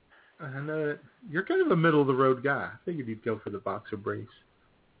 I know it. You're kind of a middle-of-the-road guy. I figured you'd go for the boxer briefs.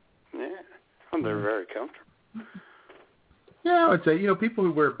 Yeah. And they're very comfortable. Yeah, I would say, people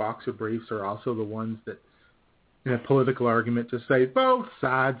who wear boxer briefs are also the ones that, in a political argument, just say both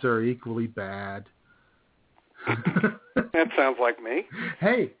sides are equally bad. That sounds like me.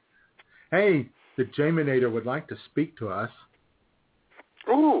 Hey, the Jayminator would like to speak to us.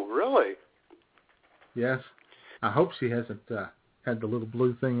 Ooh, really? Yes. I hope she hasn't had the little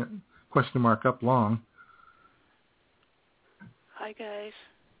blue thing, question mark, up long. Hi, guys.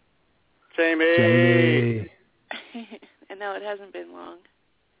 Jamie. I know it hasn't been long.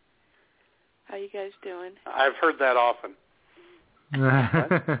 How you guys doing? I've heard that often.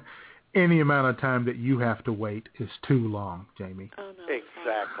 Any amount of time that you have to wait is too long, Jamie. Oh, no.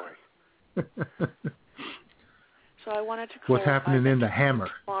 Exactly. So I wanted to clarify. What's happening in the hammer?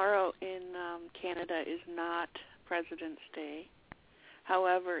 Tomorrow in Canada is not President's Day.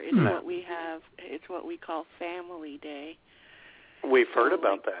 However, it's what we have. It's what we call Family Day. We've heard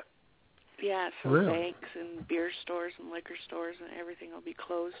about that. Yeah, so really? banks and beer stores and liquor stores and everything will be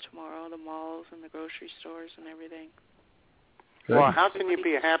closed tomorrow, the malls and the grocery stores and everything. Good. Well, how can you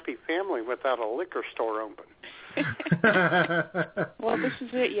be a happy family without a liquor store open? Well, this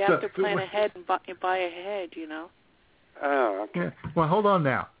is it. You have to plan ahead and buy ahead, Oh, okay. Yeah. Well, hold on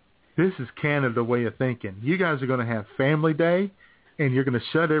now. This is Canada way of thinking. You guys are going to have Family Day, and you're going to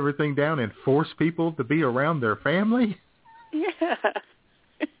shut everything down and force people to be around their family? Yeah.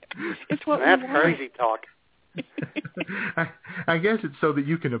 It's what That's we want. crazy talk. I guess it's so that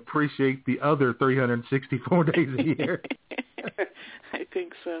you can appreciate the other 364 days a year. I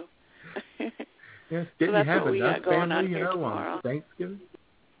think so. Yeah. Didn't you have enough family, on Thanksgiving?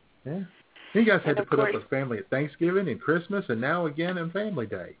 Yeah. You guys had to put up with family at Thanksgiving and Christmas, and now again on Family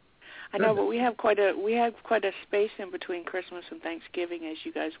Day. I know, but we have quite a space in between Christmas and Thanksgiving, as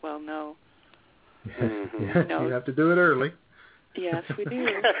you guys well know. Mm-hmm. Yeah, you have to do it early. Yes, we do.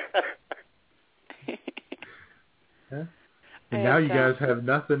 Yeah. And now you guys have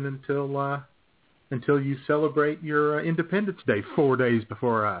nothing until until you celebrate your Independence Day 4 days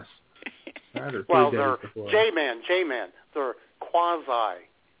before us. Right, or well, 3 they're days before Jayman. They're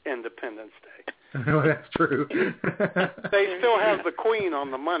quasi-Independence Day. Well, that's true. They still have the Queen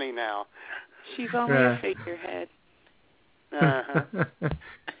on the money now. She's only a figurehead. Uh-huh.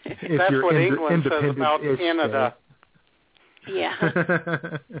 If That's you're what England says about Independence-ish Canada. Yeah.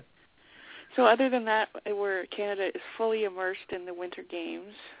 So other than that, Canada is fully immersed in the Winter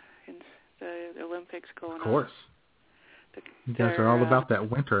Games and the Olympics going on. Of course. You guys are all about that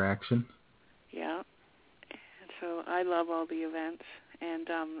winter action. Yeah. And so I love all the events. And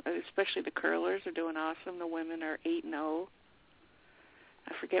especially the curlers are doing awesome. The women are 8-0.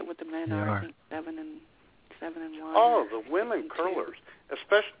 I forget what the men are. I think 7-1. Oh, the women curlers,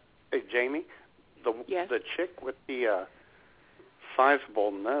 especially Jamie, the chick with the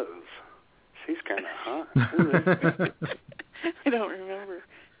sizable nose. She's kind of hot. I don't remember.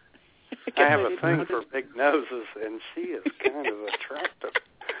 I have a thing for big noses, and she is kind of attractive.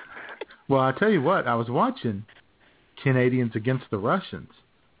 Well, I tell you what, I was watching Canadians against the Russians,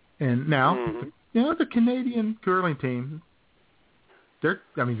 and now the Canadian curling team, they're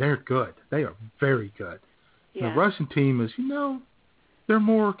good. They are very good. Yeah. The Russian team is, they're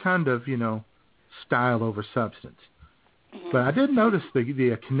more kind of, style over substance. But I did notice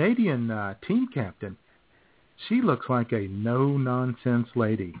the Canadian team captain. She looks like a no-nonsense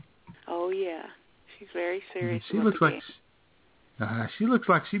lady. Oh yeah, she's very serious. She looks like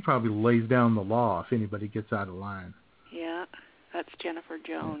she probably lays down the law if anybody gets out of line. Yeah, that's Jennifer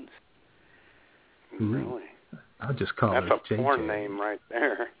Jones. Really? I'll just call her JJ. That's a porn name right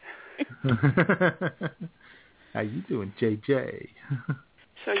there. How you doing, JJ?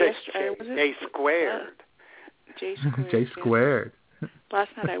 So yesterday was it? J squared. J squared. J squared. Yeah.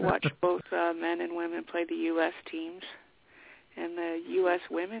 Last night I watched both men and women play the U.S. teams, and the U.S.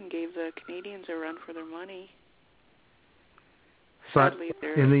 women gave the Canadians a run for their money. Sadly,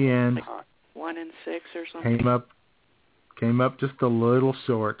 but in the end, like 1-6 or something. Came up just a little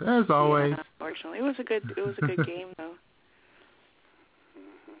short, as always. Yeah, unfortunately, it was a good game though.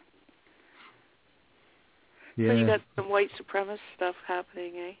 Yeah. So you got some white supremacist stuff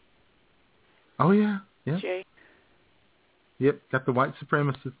happening, eh? Oh yeah. Jay. Yep, got the white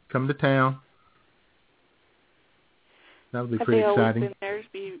supremacists coming to town. That would be pretty exciting. Have they always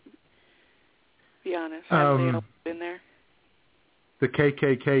been there? Be honest. Have they always been there? The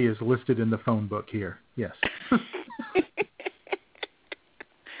KKK is listed in the phone book here. Yes.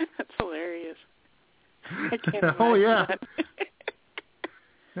 That's hilarious. I can't imagine that.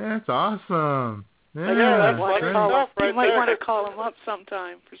 That's awesome. Yeah, that's you might want to call them up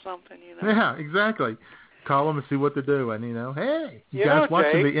sometime for something, Yeah, exactly. Call them and see what they're doing, Hey, you guys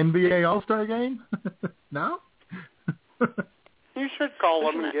watching the NBA All-Star game? No? You should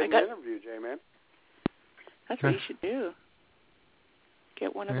call them and get an interview, Jayman. That's what you should do.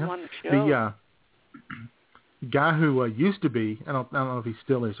 Get one of them on the show. The guy who used to be, I don't know if he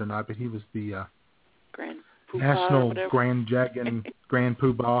still is or not, but he was the National Grand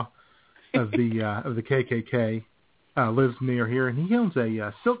Poobah of the KKK, lives near here, and he owns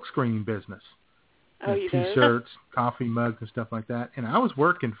a silk screening business. T-shirts, coffee mugs, and stuff like that. And I was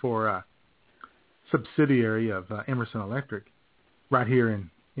working for a subsidiary of Emerson Electric right here in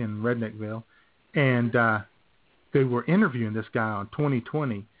Redneckville, and they were interviewing this guy on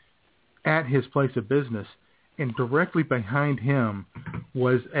 2020 at his place of business, and directly behind him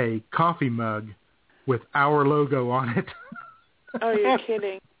was a coffee mug with our logo on it. Oh, you're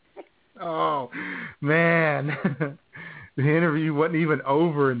kidding. Oh, man. The interview wasn't even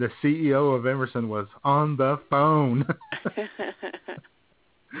over, and the CEO of Emerson was on the phone.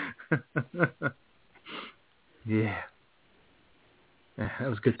 Yeah. That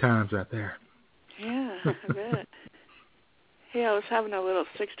was good times right there. Yeah, I bet. Hey, I was having a little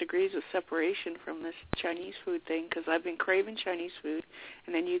 6 degrees of separation from this Chinese food thing because I've been craving Chinese food,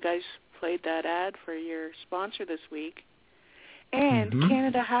 and then you guys played that ad for your sponsor this week. And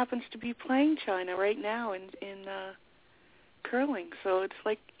Canada happens to be playing China right now in curling, so it's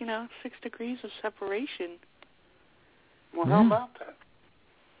like 6 degrees of separation. Well, how about that?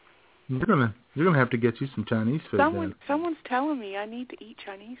 You're gonna have to get you some Chinese food. Someone's telling me I need to eat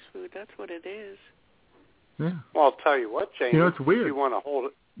Chinese food. That's what it is. Yeah. Well, I'll tell you what, Jamie. It's weird. If you want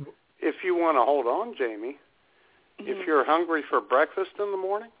to hold on, Jamie, if you're hungry for breakfast in the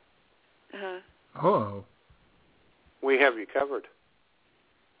morning, we have you covered.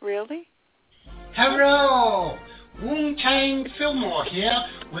 Really? Hello! Wu-Tang Fillmore here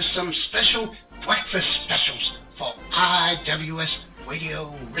with some special breakfast specials for IWS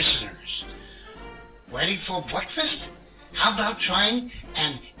radio listeners. Ready for breakfast? How about trying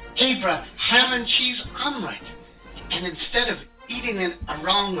an Abra ham and cheese omelet. And instead of eating it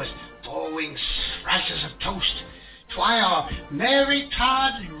along with glowing slices of toast, try our Mary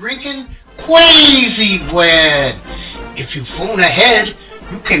Todd Rinkin Crazy Bread. If you phone ahead,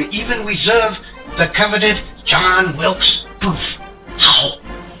 you can even reserve the coveted John Wilkes Booth. How?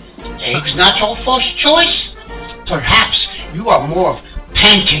 Eggs not your first choice? Perhaps you are more of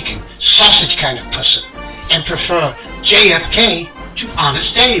pancake and sausage kind of person and prefer JFK to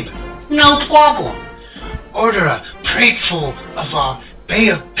Honest Abe. No problem. Order a plateful of our Bay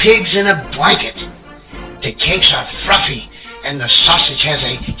of Pigs in a blanket. The cakes are fluffy and the sausage has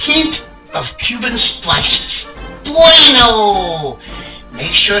a hint of Cuban spices. Bueno!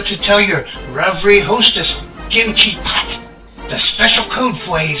 Make sure to tell your reverie hostess, Kimchi Pot, the special code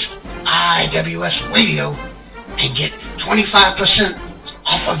phrase IWS Radio and get 25%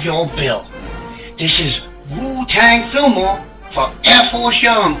 off of your bill. This is Wu-Tang Fillmore for Air Force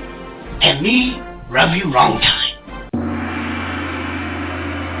Young and me, Rub You Wrong Time.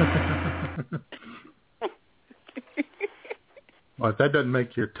 Well, if that doesn't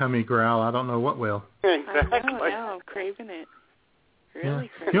make your tummy growl, I don't know what will. Exactly. I know, I'm craving it. Really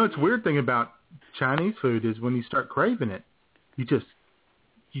craving You know, it's weird thing about Chinese food is when you start craving it, you just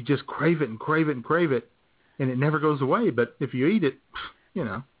crave it and crave it and crave it, and it never goes away. But if you eat it, 2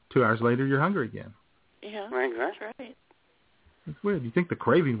 hours later, you're hungry again. Yeah, Exactly. that's right. It's weird. You think the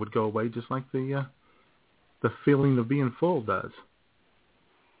craving would go away just like the feeling of being full does.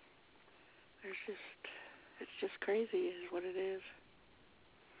 It's just crazy is what it is.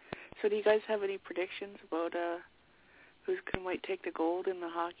 So do you guys have any predictions about who might take the gold in the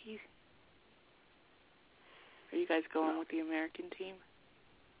hockey? Are you guys going with the American team?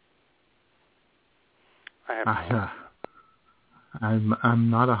 I'm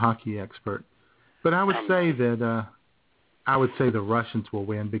not a hockey expert, but I would say that the Russians will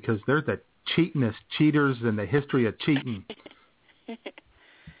win because they're the cheatingest cheaters in the history of cheating.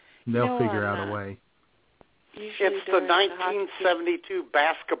 They'll figure out a way. It's the 1972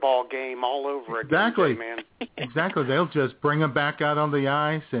 basketball game all over again. Exactly. Man. Exactly. They'll just bring them back out on the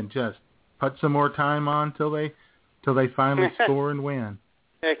ice and just put some more time on till they finally score and win.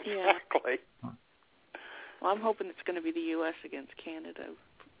 Exactly. Well, I'm hoping it's going to be the U.S. against Canada.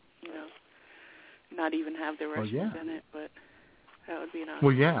 Not even have the Russians in it, but that would be nice.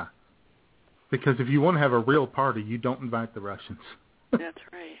 Well, yeah. Because if you want to have a real party, you don't invite the Russians. That's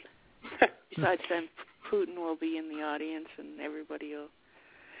right. Besides, then Putin will be in the audience, and everybody will.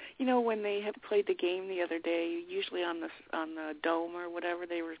 When they had played the game the other day, usually on the dome or whatever,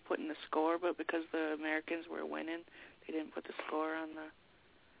 they were putting the score, but because the Americans were winning, they didn't put the score on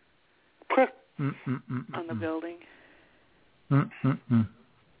the building.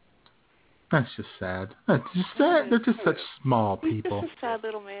 That's just sad. That's just sad. They're just such small people. He's just a sad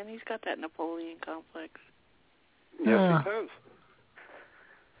little man. He's got that Napoleon complex. Yes, he does.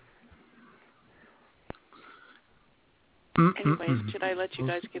 Anyways, should I let you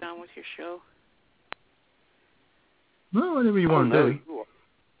guys get on with your show? Well, whatever you want to do.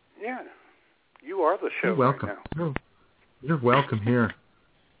 You are the show. You're welcome. Right now. You're welcome here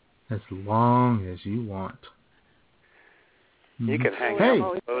as long as you want. You can hang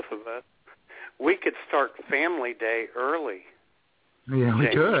out with both of us. We could start Family Day early. Yeah, we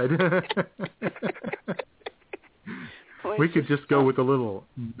could. We could just go with a little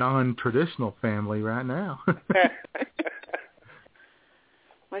non-traditional family right now.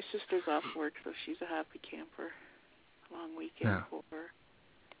 My sister's off work, so she's a happy camper. Long weekend for her.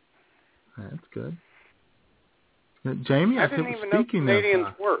 That's good. Jamie, I didn't even know Canadians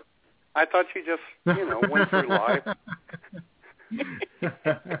work. I thought you just, went through life.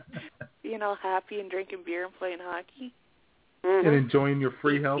 Being all happy and drinking beer and playing hockey. Mm-hmm. And enjoying your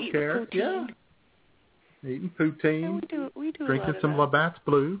free health care. Yeah. Eating poutine. Yeah, we do drinking some that. Labatt's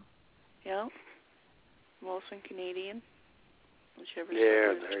Blue. Yeah. Molson Canadian. Whichever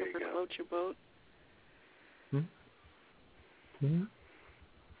floats your boat. Yeah.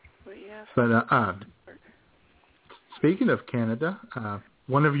 But speaking of Canada,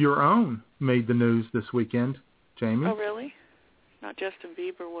 one of your own made the news this weekend, Jamie. Oh, really? Not Justin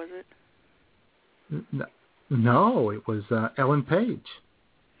Bieber, was it? No, it was Ellen Page.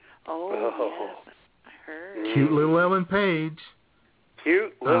 Oh, yes. I heard. Cute little Ellen Page.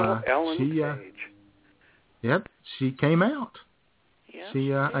 Cute little Ellen Page. Yep, she came out. Yeah,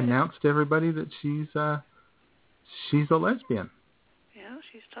 she announced to everybody that she's a lesbian. Yeah,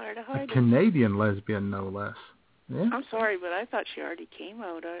 she's tired of hiding. A Canadian lesbian, no less. Yeah. I'm sorry, but I thought she already came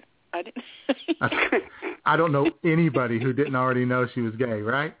out. I didn't. I don't know anybody who didn't already know she was gay,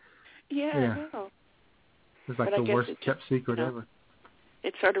 right? Yeah. I know. It's like the worst kept secret ever.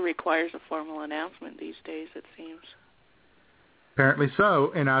 It sort of requires a formal announcement these days, it seems. Apparently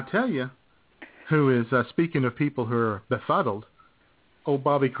so, and I'll tell you who is, speaking of people who are befuddled, old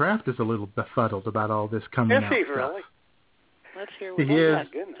Bobby Kraft is a little befuddled about all this coming out. Is he stuff. really? Let's hear what he he is. has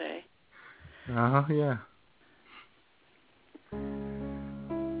to say. Yeah.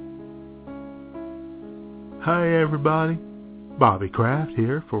 Hey everybody, Bobby Kraft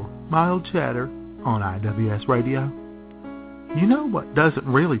here for Mild Chatter on IWS Radio. You know what doesn't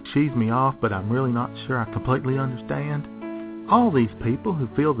really cheese me off, but I'm really not sure I completely understand? All these people who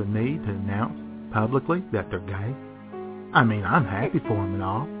feel the need to announce publicly that they're gay. I mean, I'm happy for them and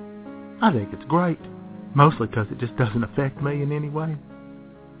all. I think it's great, mostly because it just doesn't affect me in any way.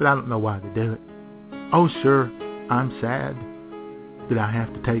 But I don't know why they do it. Oh sure, I'm sad that I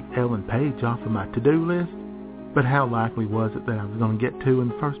have to take Ellen Page off of my to-do list, but how likely was it that I was going to get to in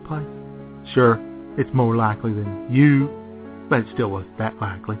the first place? Sure, it's more likely than you, but it still wasn't that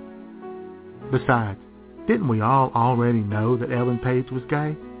likely. Besides, didn't we all already know that Ellen Page was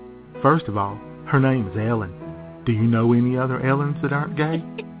gay? First of all, her name is Ellen. Do you know any other Ellens that aren't gay?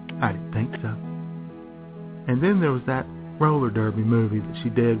 I didn't think so. And then there was that roller derby movie that she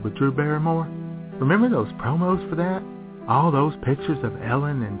did with Drew Barrymore. Remember those promos for that? All those pictures of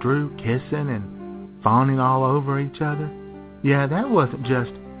Ellen and Drew kissing and fawning all over each other? Yeah, that wasn't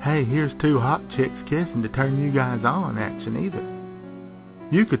just, hey, here's two hot chicks kissing to turn you guys on action either.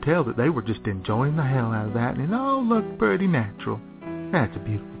 You could tell that they were just enjoying the hell out of that, and it all looked pretty natural. That's a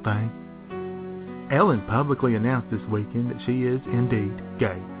beautiful thing. Ellen publicly announced this weekend that she is indeed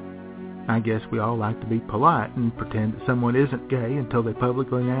gay. I guess we all like to be polite and pretend that someone isn't gay until they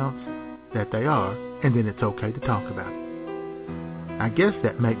publicly announce that they are, and then it's okay to talk about it. I guess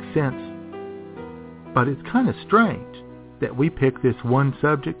that makes sense, but it's kind of strange that we pick this one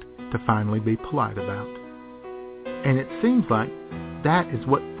subject to finally be polite about. And it seems like that is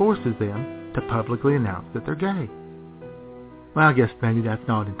what forces them to publicly announce that they're gay. Well, I guess maybe that's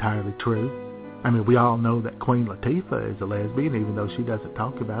not entirely true. I mean, we all know that Queen Latifah is a lesbian, even though she doesn't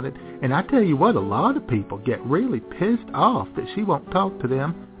talk about it. And I tell you what, a lot of people get really pissed off that she won't talk to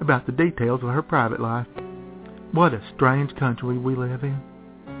them about the details of her private life. What a strange country we live in.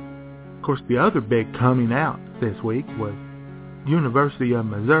 Of course, the other big coming out this week was University of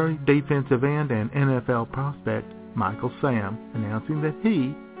Missouri defensive end and NFL prospect Michael Sam announcing that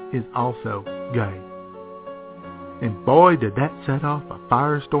he is also gay. And boy, did that set off a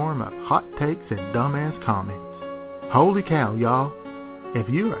firestorm of hot takes and dumbass comments. Holy cow, y'all. If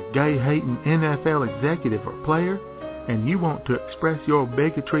you're a gay-hating NFL executive or player and you want to express your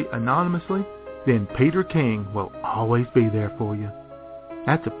bigotry anonymously, then Peter King will always be there for you.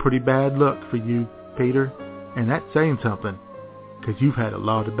 That's a pretty bad look for you, Peter, and that's saying something, because you've had a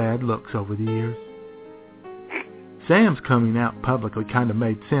lot of bad looks over the years. Sam's coming out publicly kind of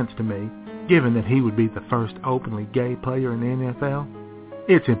made sense to me, given that he would be the first openly gay player in the NFL.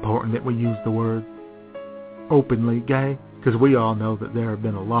 It's important that we use the word openly gay, because we all know that there have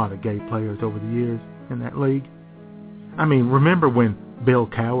been a lot of gay players over the years in that league. I mean, remember when Bill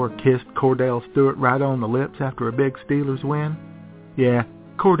Cowher kissed Cordell Stewart right on the lips after a big Steelers win? Yeah,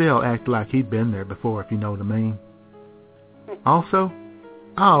 Cordell acted like he'd been there before, if you know what I mean. Also,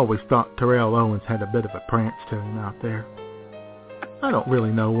 I always thought Terrell Owens had a bit of a prance to him out there. I don't really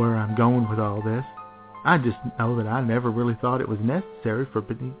know where I'm going with all this. I just know that I never really thought it was necessary for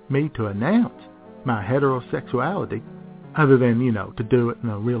me to announce my heterosexuality, other than, to do it in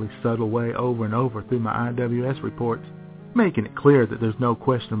a really subtle way over and over through my IWS reports, making it clear that there's no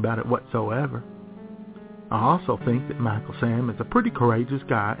question about it whatsoever. I also think that Michael Sam is a pretty courageous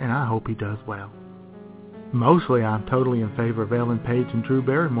guy, and I hope he does well. Mostly I'm totally in favor of Ellen Page and Drew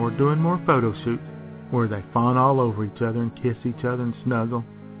Barrymore doing more photo shoots where they fawn all over each other and kiss each other and snuggle,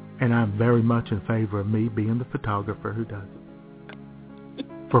 and I'm very much in favor of me being the photographer who does it.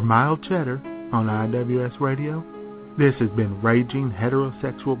 For Mild Cheddar on IWS Radio, this has been Raging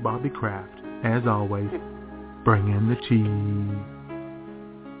Heterosexual Bobby Kraft. As always, bring in the cheese.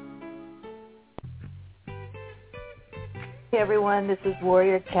 Hey everyone, this is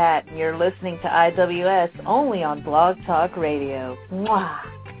Warrior Cat, and you're listening to IWS only on Blog Talk Radio. Mwah!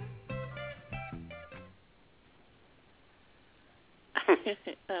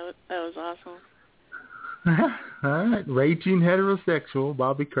 that was awesome. All right, Raging Heterosexual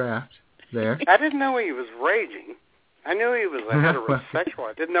Bobby Kraft there. I didn't know he was raging. I knew he was a heterosexual.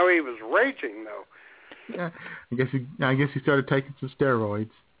 I didn't know he was raging, though. Yeah, I guess he started taking some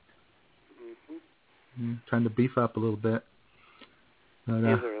steroids. Mm-hmm. Trying to beef up a little bit. But,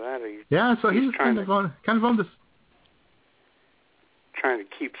 either that or yeah, so he was kind of on this. Trying to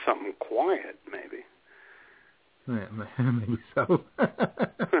keep something quiet, maybe. Yeah, maybe so.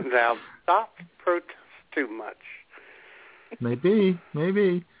 Thou stop protest too much. Maybe.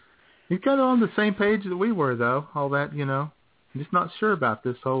 He's kind of on the same page that we were, though. All that, I'm just not sure about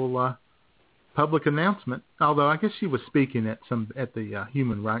this whole public announcement. Although I guess she was speaking at the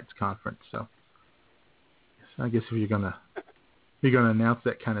Human Rights Conference. So I guess if you're gonna announce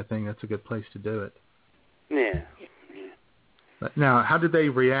that kind of thing, that's a good place to do it. Yeah. But now, how did they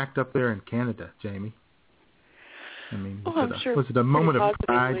react up there in Canada, Jamie? I mean, was it a moment of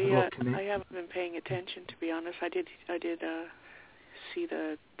pride? I haven't been paying attention, to be honest. I did see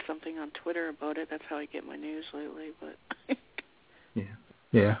something on Twitter about it. That's how I get my news lately. But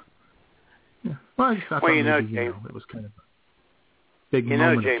yeah. Well, I thought maybe, it was kind of a big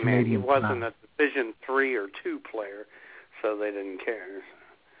moment of Canadian he wasn't pride. a Division 3 or 2 player, so they didn't care.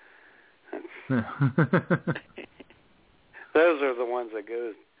 Those are the ones that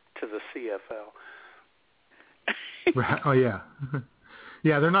go to the CFL. Right. Oh, yeah.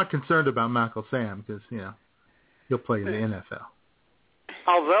 Yeah, they're not concerned about Michael Sam because, he'll play in the NFL.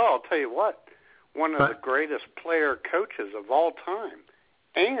 Although, I'll tell you what, one of the greatest player coaches of all time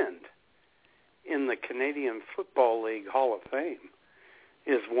and in the Canadian Football League Hall of Fame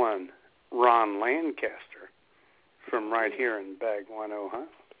is one Ron Lancaster from right here in Bagwan, Ohio.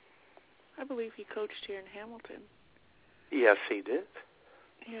 I believe he coached here in Hamilton. Yes, he did.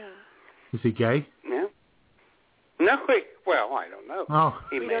 Yeah. Is he gay? Yeah. No, well, I don't know. Oh.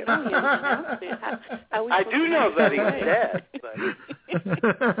 He we may don't know yet. I do know that he's dead.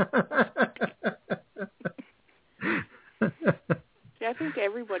 See, I think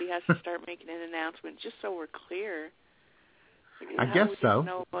everybody has to start making an announcement just so we're clear. I guess so. We don't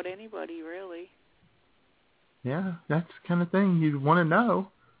know about anybody, really. Yeah, that's the kind of thing you'd want to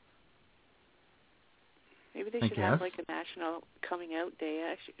know. Maybe they should have like a national coming out day.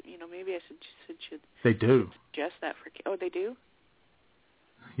 Actually, maybe I should. They do. Suggest that for. Oh, they do.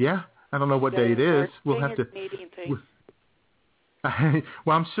 Yeah, I don't know what day it is. We'll have to. Canadian thing.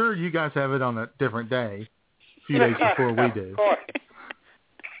 Well, I'm sure you guys have it on a different day, a few days before we do.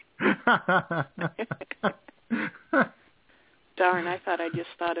 Darn! I thought I just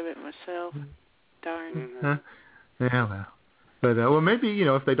thought of it myself. Darn. Yeah, well, but maybe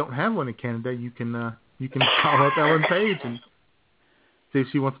if they don't have one in Canada, you can call up Ellen Page and see if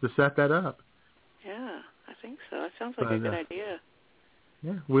she wants to set that up. Yeah, I think so. It sounds like a good idea.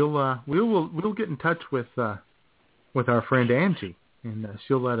 Yeah, we'll get in touch with our friend Angie, and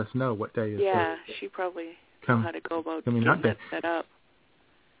she'll let us know what day is. Yeah, she probably know how to go about getting that set up.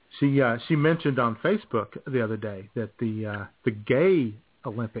 She mentioned on Facebook the other day that the gay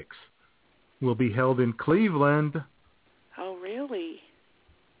Olympics will be held in Cleveland. Oh, really?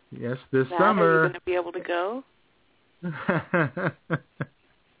 Yes, this summer. Are you going to be able to go? I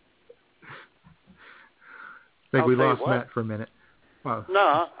think we lost Matt for a minute. Wow.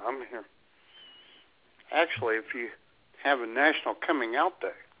 No, I'm here. Actually, if you have a national coming out day,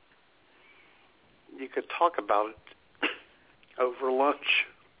 you could talk about it over lunch.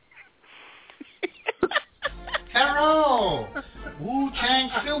 Hello! Wu-Tang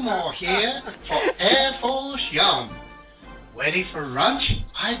Fillmore here for Air Force Young. Ready for lunch,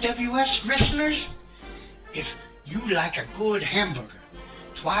 IWS listeners? If you like a good hamburger,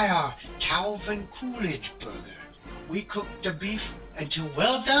 try our Calvin Coolidge burger. We cook the beef until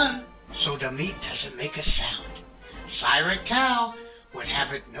well done, so the meat doesn't make a sound. Siren Cow would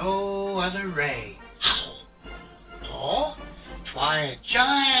have it no other way. Or try a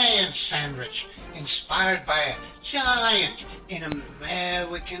giant sandwich inspired by a giant in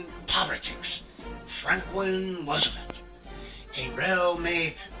American politics, Franklin Roosevelt. A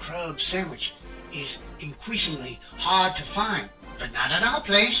well-made crab sandwich is increasingly hard to find, but not at our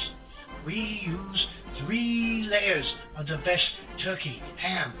place. We use 3 layers of the best turkey,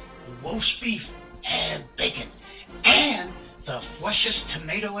 ham, roast beef, and bacon, and the freshest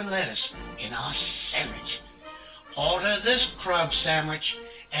tomato and lettuce in our sandwich. Order this crab sandwich,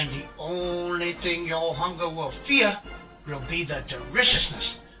 and the only thing your hunger will fear will be the deliciousness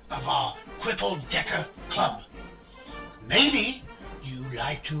of our Cripple-Decker Club. Maybe you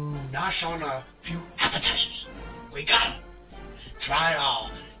like to nosh on a few appetizers. We got 'em. Try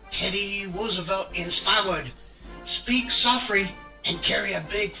our Teddy Roosevelt-inspired Speak Softly and carry a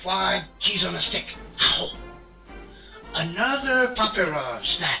big fried cheese on a stick. Ow. Another popular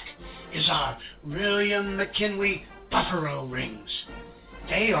snack is our William McKinley Buffalo Rings.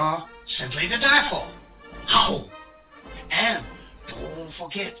 They are simply to die for. Ow. And don't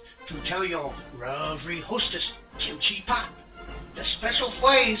forget to tell your lovely hostess, Kimchi Pot, the special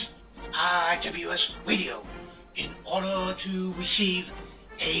phrase IWS Radio in order to receive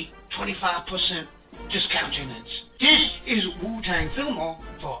a 25% discountenance. This is Wu-Tang Fillmore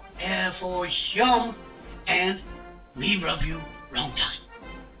for Air Force Yum, and we rub you wrong time.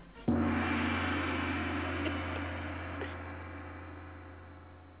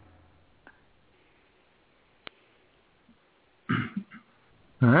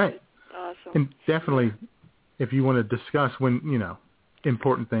 All right. Awesome. And definitely, if you want to discuss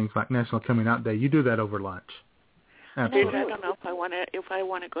important things like National Coming Out Day, you do that over lunch. Absolutely. I don't know if I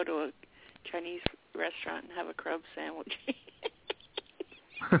want to go to a Chinese restaurant and have a crab sandwich.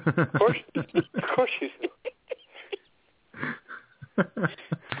 Of course you do.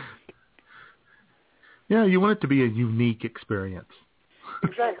 Yeah, you want it to be a unique experience.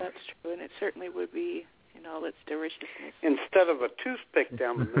 Exactly. That's true, and it certainly would be in all its deliciousness. Instead of a toothpick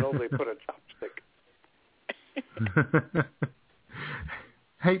down the middle, they put a chopstick.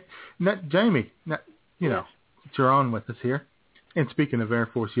 Hey, Jamie, since you're on with us here, and speaking of Air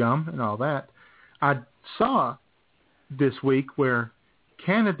Force Yum and all that, I saw this week where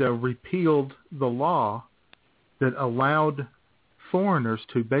Canada repealed the law that allowed foreigners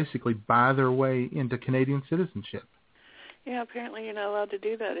to basically buy their way into Canadian citizenship. Yeah, apparently you're not allowed to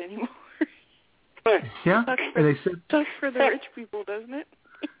do that anymore. Yeah, and they said sucks for the rich people, doesn't it?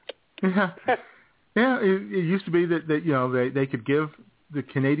 Yeah, it used to be that they could give the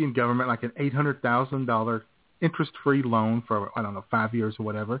Canadian government like an $800,000 interest-free loan for 5 years or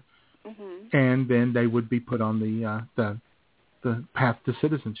whatever, and then they would be put on the path to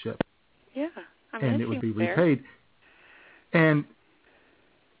citizenship. Yeah, I mean, and it would be repaid. And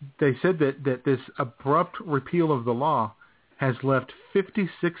they said that this abrupt repeal of the law has left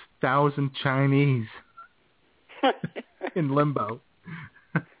 56,000 Chinese in limbo.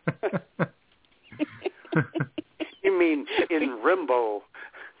 You mean in Rimbo?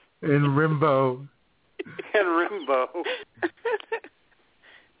 In Rimbo. In Rimbo.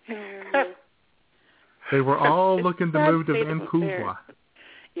 They were all looking to move to Vancouver.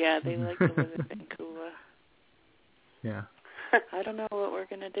 Yeah, they like to live in Vancouver. Yeah. I don't know what we're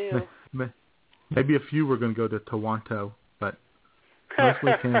going to do. Maybe a few were going to go to Toronto, but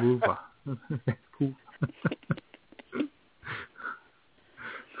mostly Vancouver. It's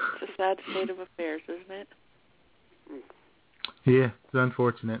a sad state of affairs, isn't it? Yeah, it's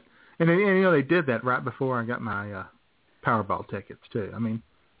unfortunate. And they did that right before I got my Powerball tickets, too. I mean,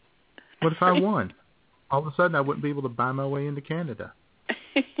 what if I won? All of a sudden, I wouldn't be able to buy my way into Canada.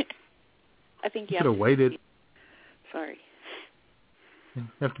 I think you could have waited. Sorry. You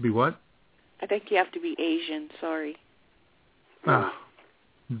have to be what? I think you have to be Asian. Sorry. Oh,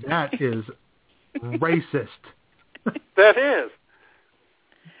 that is racist. That is.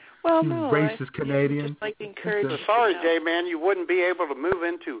 Well, no. Racist Canadians. Just like encourage. Sorry, Jayman, you wouldn't be able to move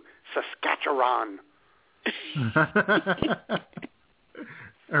into Saskatchewan.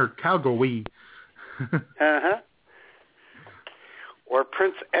 Or Calgary. Uh-huh. Or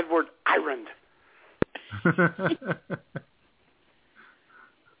Prince Edward Island.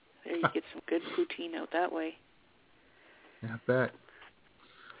 There you get some good poutine out that way. Yeah, I bet.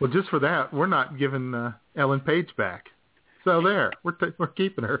 Well, just for that, we're not giving Ellen Page back. So there, we're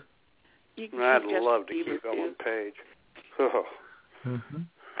keeping her. I'd love to keep Ellen Page. Oh. Mm-hmm.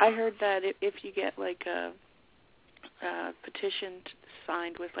 I heard that if you get like a petition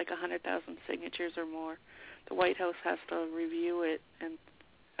signed with like 100,000 signatures or more, the White House has to review it and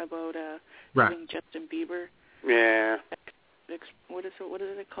about having Justin Bieber. Yeah. What is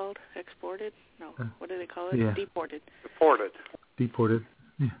it called? Exported? No. What do they call it? Yeah. Deported. Deported.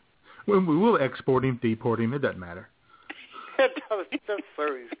 Yeah. We will export him, deport him. It doesn't matter. It does,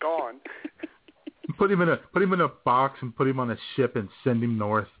 sir. He's gone. Put him in a box and put him on a ship and send him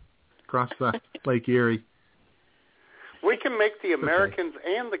north across Lake Erie. We can make the Americans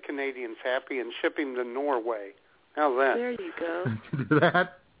and the Canadians happy and ship him to Norway. How's that? There you go. Do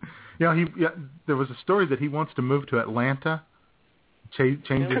that. There was a story that he wants to move to Atlanta, change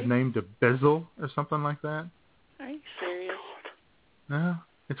his name to Bizzle or something like that. Are you serious? No,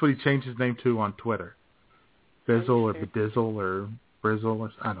 that's what he changed his name to on Twitter. Bizzle or Bedizzle or Brizzle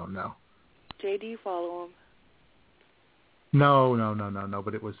or I don't know. Jay, do you follow him? No.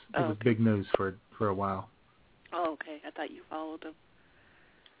 But it was big news for a while. Oh, okay. I thought you followed him.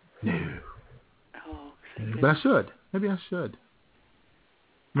 No. Oh, but I should. Maybe I should.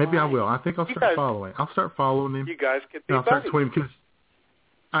 Maybe I will. I think I'll start following. I'll start following him. You guys could be I'll start tweeting because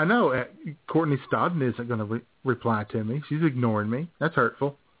I know Courtney Stodden isn't going to reply to me. She's ignoring me. That's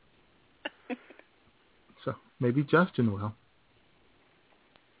hurtful. So maybe Justin will.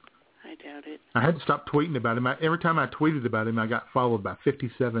 I doubt it. I had to stop tweeting about him. Every time I tweeted about him, I got followed by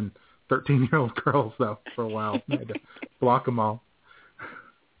 57 13-year-old girls, though, for a while. I had to block them all.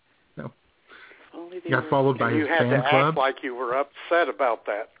 So. Oh, got followed by his fan club. You had to act like you were upset about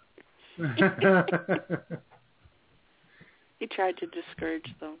that. He tried to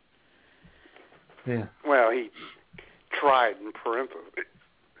discourage them. Yeah. Well, he tried in parentheses.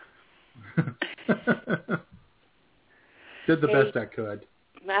 Did the best I could.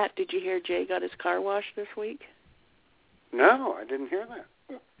 Matt, did you hear Jay got his car washed this week? No, I didn't hear that.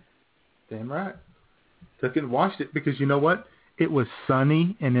 Damn right. Took it and washed it because you know what? It was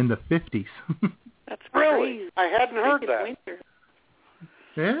sunny and in the 50s. That's really? crazy. I hadn't heard that. Winter.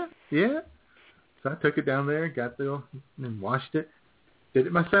 Yeah. So I took it down there, got there, and washed it. Did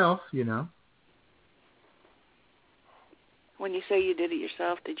it myself, you know. When you say you did it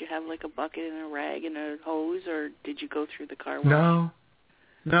yourself, did you have like a bucket and a rag and a hose, or did you go through the car wash? No.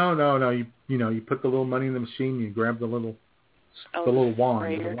 You put the little money in the machine, you grab the little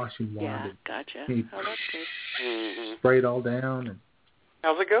wand, the washing wand. Yeah, gotcha. You that's good. Spray it all down. And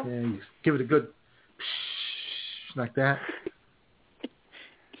how's it go? Yeah, you give it a good like that.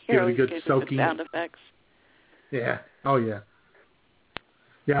 You're give it a good soaking. Sound effects. Yeah. Oh yeah.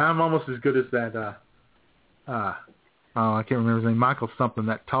 Yeah, I'm almost as good as that. I can't remember his name. Michael something.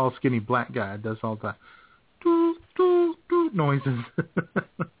 That tall, skinny black guy does all the doo doo doo noises. I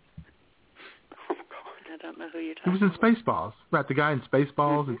don't know who you're talking about. He was in about. Spaceballs. Right, the guy in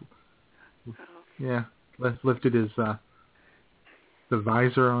Spaceballs. Mm-hmm. Yeah, lifted his the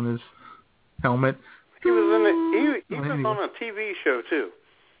visor on his helmet. He was he was on a TV show too.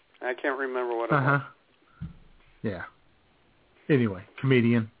 I can't remember what it was. Yeah. Anyway,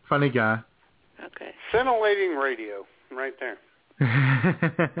 comedian, funny guy. Okay. Scintillating radio, right there.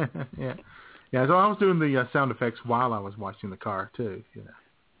 Yeah. Yeah, so I was doing the sound effects while I was washing the car too. You know.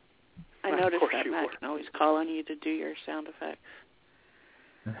 I noticed that Matt can always call on you to do your sound effects.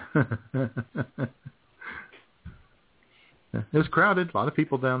 It was crowded. A lot of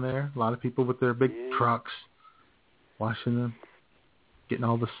people down there. A lot of people with their big trucks, washing them, getting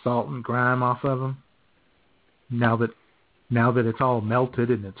all the salt and grime off of them. Now that it's all melted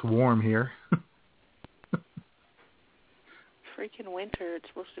and it's warm here. Freaking winter. It's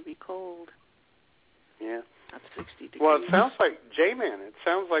supposed to be cold. Yeah. Not 60 degrees. Well, it sounds like, Jayman, it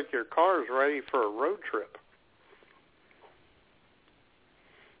sounds like your car is ready for a road trip.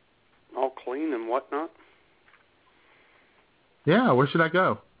 All clean and whatnot. Yeah, where should I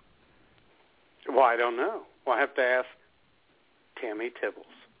go? Well, I don't know. Well, I have to ask Tammy Tibbles.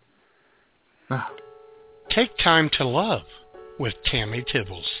 Take time to love with Tammy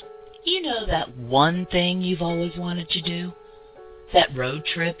Tibbles. You know that one thing you've always wanted to do? That road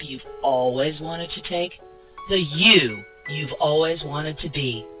trip you've always wanted to take? The you've always wanted to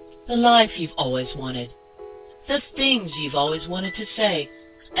be. The life you've always wanted. The things you've always wanted to say.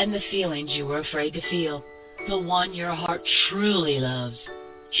 And the feelings you were afraid to feel. The one your heart truly loves.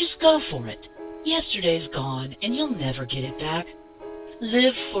 Just go for it. Yesterday's gone, and you'll never get it back.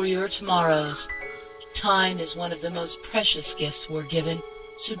 Live for your tomorrows. Time is one of the most precious gifts we're given,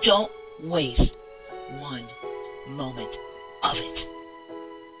 so don't waste one moment of it.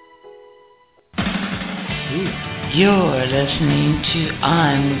 You're listening to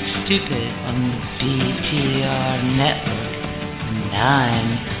I'm Stupid on the BTR Network, and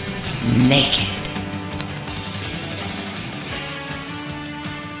I'm naked.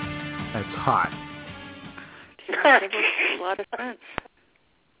 That's hot. A lot of sense.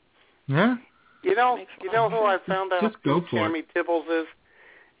 Yeah. You know who I found out Just go who for Tammy Tibbles is?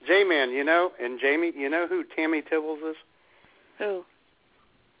 Jayman, and Jamie, you know who Tammy Tibbles is? Who?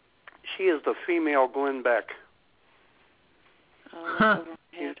 She is the female Glenn Beck. Oh, that's over my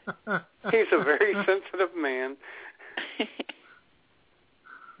head. He's a very sensitive man.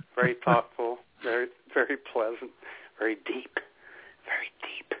 Very thoughtful, very, very pleasant, very deep. Very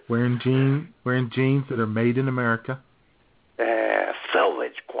deep. Wearing jeans that are made in America.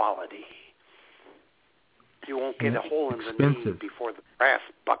 Salvage quality. You won't get a hole in the knee before the brass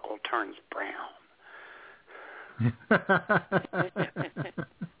buckle turns brown.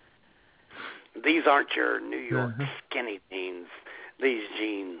 These aren't your New York skinny jeans. These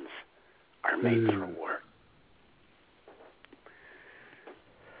jeans are made for work.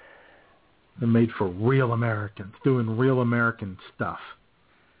 They're made for real Americans, doing real American stuff.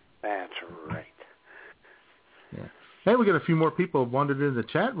 That's right. Yeah. Hey, we got a few more people who wandered into the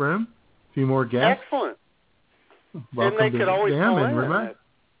chat room. A few more guests. Excellent. Welcome and they could always call in.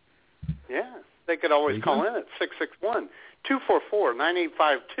 They could always call in at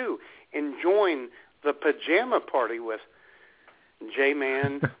 661-244-9852 and join the pajama party with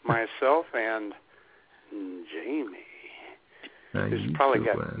Jayman, myself, and Jamie. Who's probably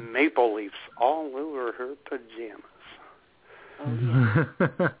got maple leaves all over her pajamas. Oh,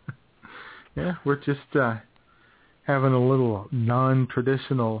 yeah. Yeah, we're just having a little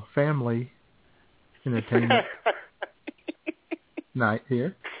non-traditional family entertainment night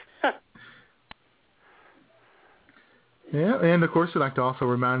here. Yeah, and of course, we'd like to also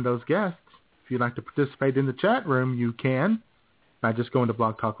remind those guests, if you'd like to participate in the chat room, you can by just going to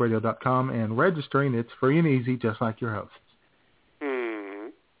blogtalkradio.com and registering. It's free and easy, just like your hosts.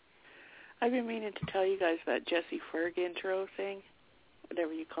 I've been meaning to tell you guys that Jesse Ferg intro thing,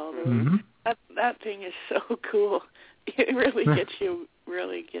 whatever you call those. Mm-hmm. That thing is so cool. It really gets you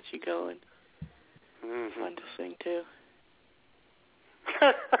going. It's fun to sing too.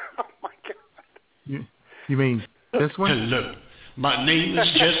 Oh my God! You mean this one? Hello, my name is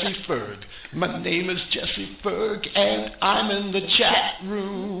Jesse Ferg. My name is Jesse Ferg, and I'm in the chat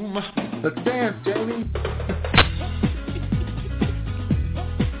room. Let's dance, Jamie.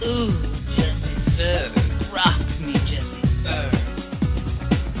 Ooh, Jesse Ferg, rock me, Jesse Ferg.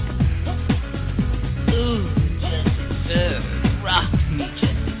 Ooh, Jesse Ferg, rock me,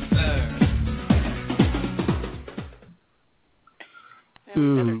 Jesse Ferg.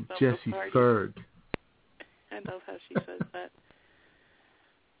 Ooh, Jesse Ferg. I love how she says that.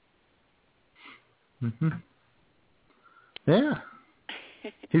 Mm-hmm. Yeah.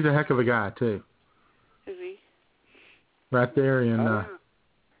 He's a heck of a guy, too. Is he? Right there in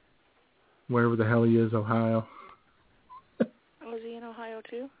wherever the hell he is, Ohio. Oh, is he in Ohio,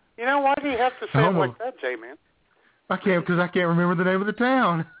 too? You know, why do you have to say it like that, Jayman? Because I can't remember the name of the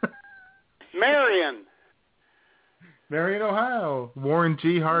town. Marion, Ohio. Warren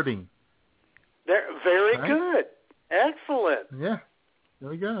G. Harding. They're very good. Excellent. Yeah. There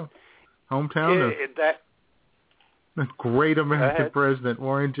we go. Hometown of the great American president,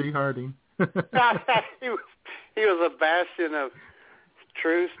 Warren G. Harding. he was a bastion of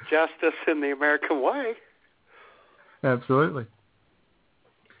truth, justice, and the American way. Absolutely.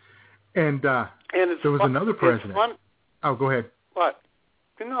 And there was another president. Oh, go ahead. What?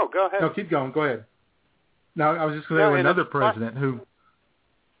 No, go ahead. No, keep going. Go ahead. No, I was just going to say another president who...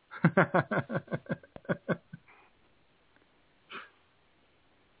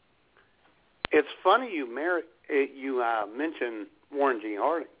 It's funny you mention Warren G.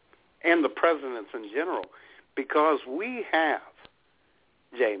 Harding and the presidents in general, because we have,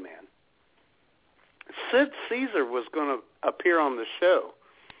 Jayman, Sid Caesar was going to appear on the show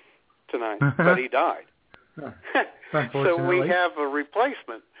tonight, but he died. So we have a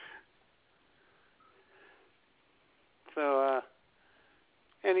replacement. So,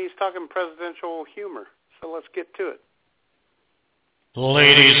 and he's talking presidential humor. So let's get to it.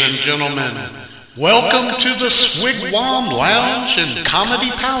 Ladies and gentlemen, welcome to the Swigwam Lounge and Comedy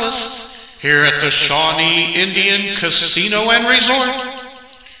Palace here at the Shawnee Indian Casino and Resort.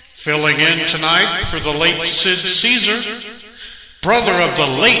 Filling in tonight for the late Sid Caesar, brother of the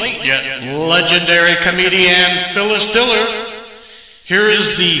late yet legendary comedian Phyllis Diller. Here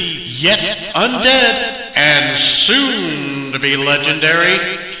is the yet undead and soon to be legendary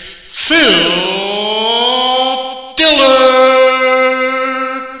Phil Diller.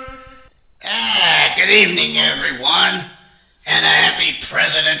 Good evening, everyone, and a happy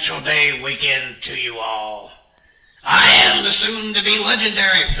Presidential Day weekend to you all. I am the soon-to-be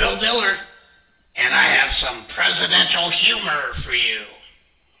legendary Phil Diller, and I have some presidential humor for you.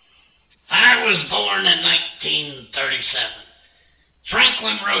 I was born in 1937.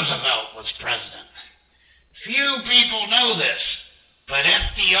 Franklin Roosevelt was president. Few people know this, but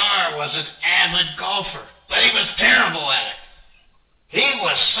FDR was an avid golfer, but he was terrible at it. He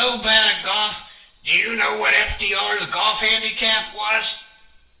was so bad at golf. Do you know what FDR's golf handicap was?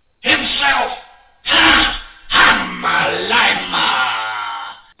 Himself! Ha!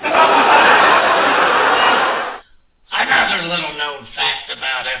 Another little known fact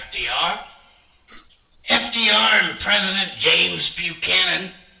about FDR. FDR and President James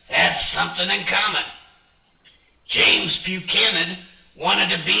Buchanan had something in common. James Buchanan wanted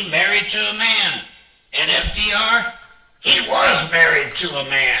to be married to a man, and FDR, he was married to a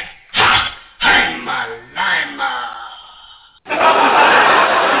man. Ha!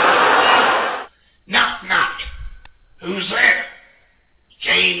 Knock, knock. Who's there?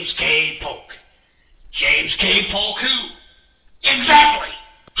 James K. Polk. James K. Polk who? Exactly.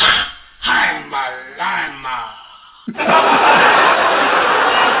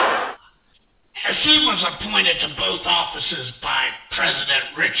 As he was appointed to both offices by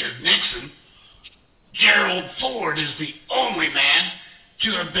President Richard Nixon, Gerald Ford is the only man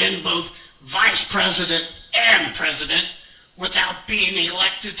to have been both vice president and president without being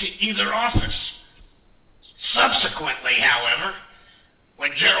elected to either office. Subsequently, however,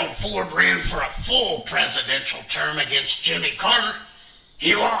 when Gerald Ford ran for a full presidential term against Jimmy Carter,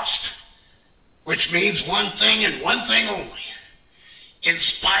 he lost. which means one thing and one thing only. In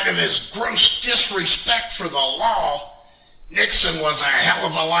spite of his gross disrespect for the law, Nixon was a hell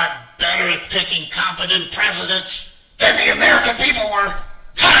of a lot better at picking competent presidents than the American people were.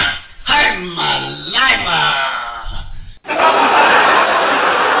 Ha! I'm a lima!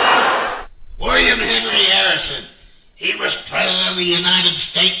 William Henry Harrison. He was president of the United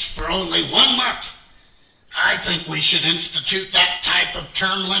States for only 1 month. I think we should institute that type of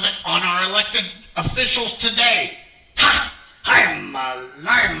term limit on our elected officials today. Ha! I'm a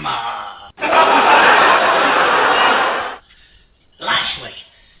lima! Lastly,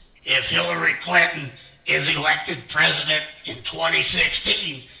 if Hillary Clinton is elected president in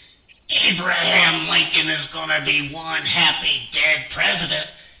 2016, Abraham Lincoln is going to be one happy dead president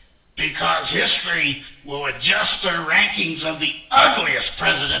because history will adjust their rankings of the ugliest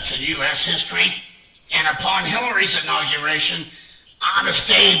presidents in U.S. history, and upon Hillary's inauguration, Honest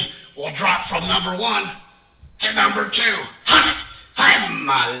Abe will drop from number 1 to number 2. Ha! I'm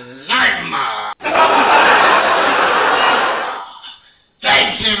a lima!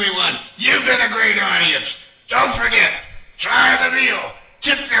 Thanks, everyone. You've been a great audience. Don't forget, try the meal,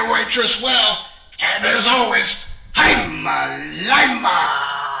 tip your waitress well, and as always, I'm a lima!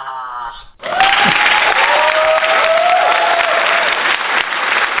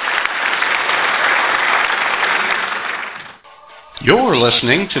 You're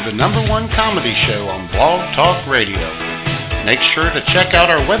listening to the #1 comedy show on Blog Talk Radio. Make sure to check out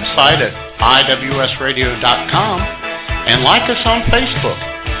our website at iwsradio.com and like us on Facebook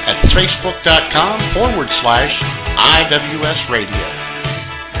at facebook.com/IWSradio.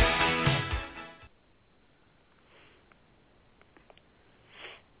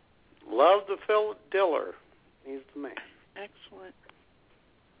 Love the Phil Diller. He's the man. Excellent.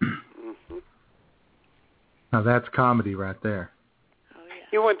 Mm-hmm. Now that's comedy right there. Oh, yeah.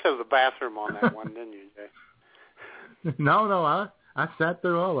 You went to the bathroom on that one, didn't you, Jay? No, I sat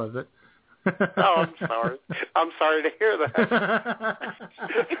through all of it. Oh, I'm sorry. I'm sorry to hear that.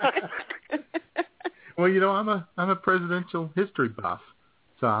 Well, I'm a presidential history buff,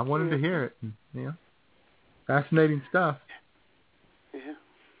 so I wanted to hear it. And, fascinating stuff. Yeah.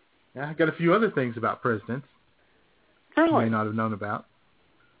 Yeah, I got a few other things about presidents Really? you may not have known about.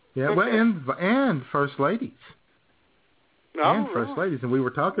 Yeah, Okay. well, and first ladies. First ladies. And we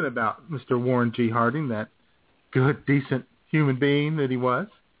were talking about Mr. Warren G. Harding, that good, decent human being that he was.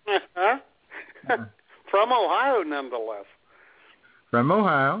 From Ohio, nonetheless. From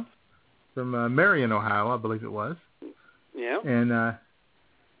Ohio, from Marion, Ohio, I believe it was. Yeah. And,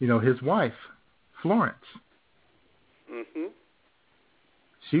 his wife, Florence. Mm-hmm.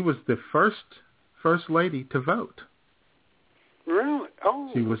 She was the first lady to vote. Really? Oh,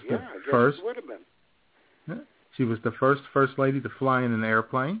 She was the I guess first. it would have been. She was the first lady to fly in an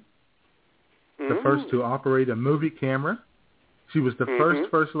airplane. The first to operate a movie camera. She was the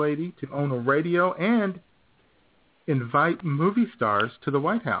first lady to own a radio and invite movie stars to the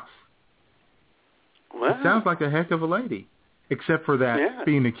White House. Well, It sounds like a heck of a lady, except for that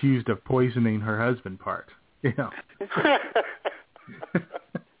being accused of poisoning her husband part.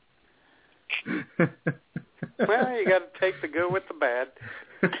 Well, you got to take the good with the bad.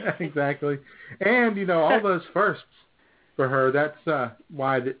 Exactly. And, all those firsts for her, that's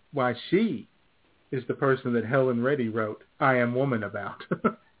why she is the person that Helen Reddy wrote I Am Woman about.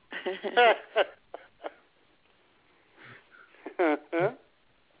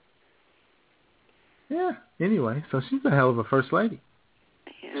 Yeah, anyway, so she's a hell of a first lady.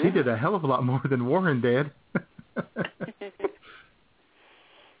 Yeah. She did a hell of a lot more than Warren did.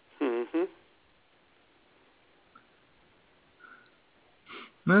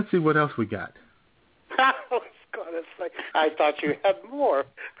 Let's see what else we got. I was going to say, I thought you had more.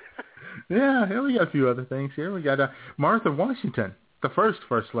 Yeah, we got a few other things here. We got Martha Washington, the first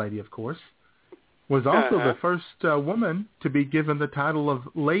lady, of course, was also the first woman to be given the title of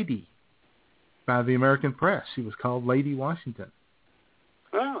lady by the American press. She was called Lady Washington.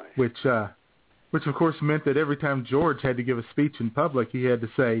 Really? Which of course meant that every time George had to give a speech in public, he had to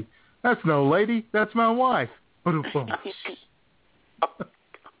say, "That's no lady, that's my wife."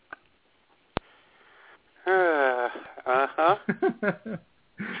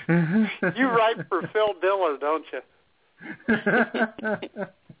 You write for Phil Diller, don't you?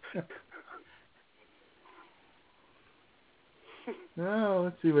 Oh,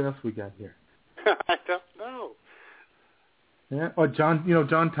 let's see what else we got here. I don't know. Yeah. Oh,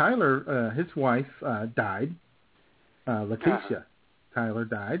 John Tyler, his wife died. Letitia Tyler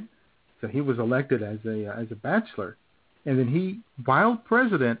died, so he was elected as a bachelor, and then he, while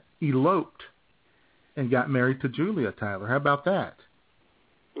president, eloped and got married to Julia Tyler. How about that?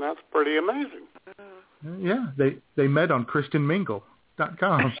 That's pretty amazing. Yeah, they met on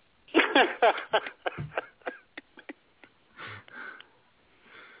ChristianMingle.com.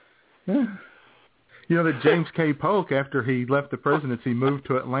 Yeah. You know that James K. Polk, after he left the presidency, moved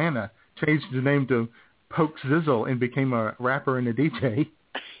to Atlanta, changed his name to Polk Zizzle, and became a rapper and a DJ.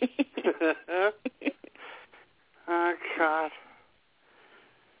 Oh, God.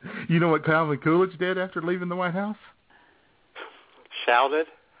 You know what Calvin Coolidge did after leaving the White House? Shouted?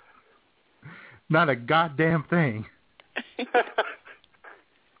 Not a goddamn thing.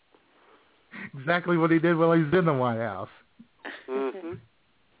 Exactly what he did while he was in the White House. Mm-hmm.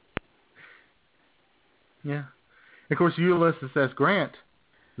 Yeah. Of course, Ulysses S. Grant,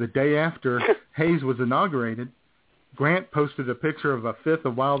 the day after Hayes was inaugurated, Grant posted a picture of a fifth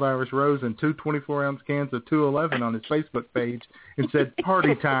of Wild Irish Rose and two 24-ounce cans of 211 on his Facebook page and said,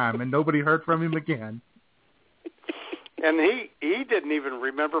 "Party time," and nobody heard from him again. And he didn't even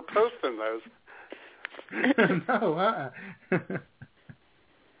remember posting those. No,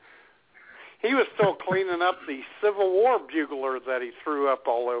 He was still cleaning up the Civil War bugler that he threw up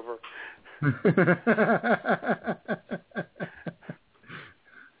all over.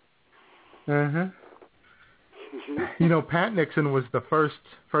 Uh-huh. You know, Pat Nixon was the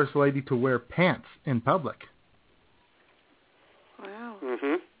first lady to wear pants in public. Wow.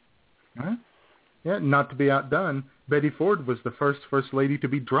 Mm-hmm. Huh? Yeah, not to be outdone, Betty Ford was the first lady to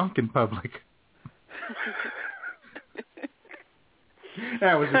be drunk in public.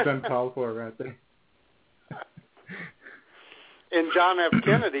 That was just uncalled for right there. And John F.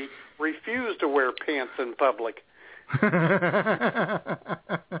 Kennedy refused to wear pants in public.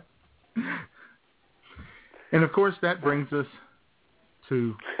 And, of course, that brings us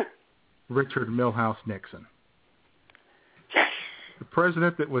to Richard Milhouse Nixon. Yes. The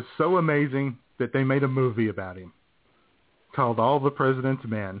president that was so amazing that they made a movie about him called All the President's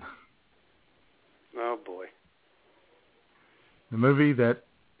Men. Oh, boy. The movie that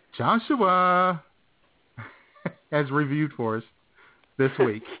Joshua has reviewed for us this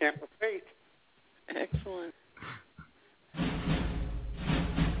week. Can't wait. Excellent.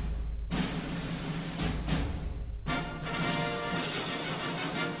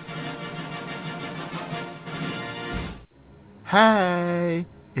 Hey,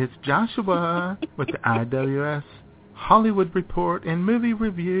 it's Joshua with the IWS Hollywood Report and Movie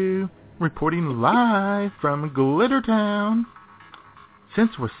Review, reporting live from Glittertown.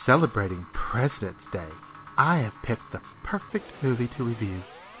 Since we're celebrating President's Day, I have picked the perfect movie to review.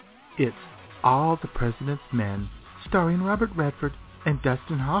 It's All the President's Men, starring Robert Redford and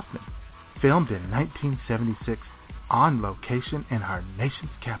Dustin Hoffman, filmed in 1976 on location in our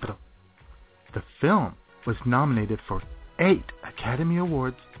nation's capital. The film was nominated for 8 Academy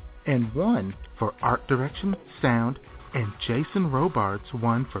Awards and won for art direction, sound, and Jason Robards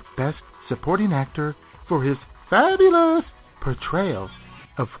won for Best Supporting Actor for his fabulous portrayal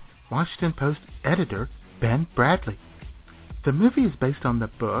of Washington Post editor Ben Bradley. The movie is based on the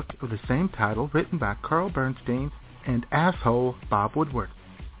book of the same title written by Carl Bernstein and asshole Bob Woodward.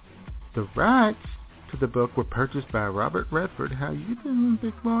 The rights to the book were purchased by Robert Redford, how you doing,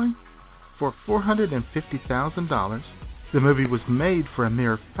 big boy, for $450,000. The movie was made for a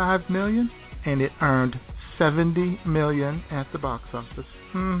mere $5 million, and it earned $70 million at the box office.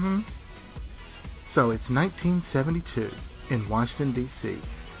 So it's 1972 in Washington, D.C.,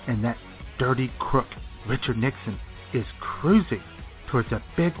 and that dirty crook, Richard Nixon, is cruising towards a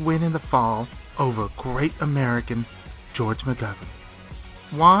big win in the fall over great American George McGovern.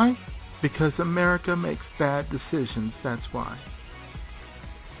 Why? Because America makes bad decisions, that's why.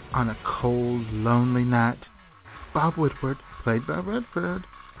 On a cold, lonely night, Bob Woodward, played by Redford,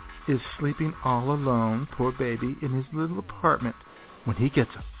 is sleeping all alone, poor baby, in his little apartment when he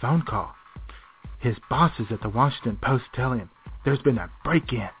gets a phone call. His bosses at the Washington Post tell him there's been a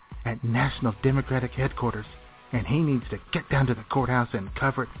break-in at National Democratic headquarters, and he needs to get down to the courthouse and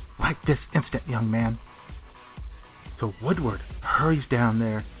cover it right this instant, young man. So Woodward hurries down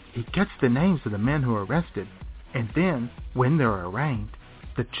there. He gets the names of the men who are arrested, and then, when they're arraigned,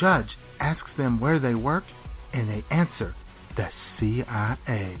 the judge asks them where they work, and they answer, the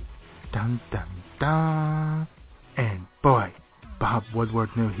CIA. Dun, dun, dun. And boy, Bob Woodward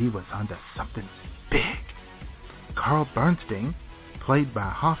knew he was onto something big. Carl Bernstein, played by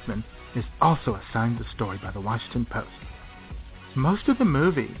Hoffman, is also assigned the story by the Washington Post. Most of the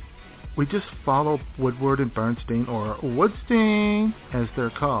movie, we just follow Woodward and Bernstein, or Woodstein, as they're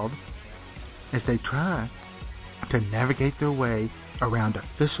called, as they try to navigate their way around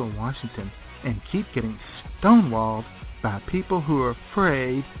official Washington and keep getting stonewalled by people who are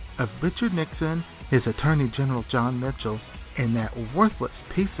afraid of Richard Nixon, his Attorney General John Mitchell, and that worthless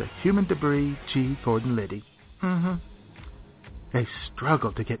piece of human debris, G. Gordon Liddy. They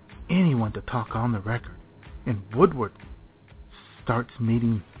struggle to get anyone to talk on the record, and Woodward starts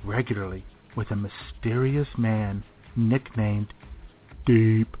meeting regularly with a mysterious man nicknamed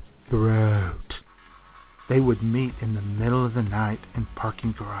Deep Throat. They would meet in the middle of the night in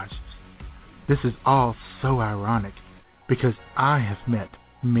parking garages. This is all so ironic because I have met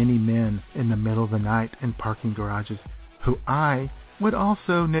many men in the middle of the night in parking garages who I would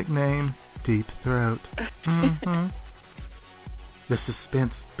also nickname Deep Throat. The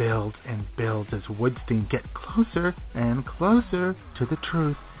suspense builds and builds as Woodstein gets closer and closer to the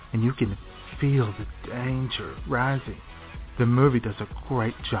truth, and you can feel the danger rising. The movie does a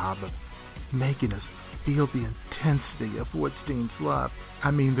great job of making us feel the intensity of Woodstein's love.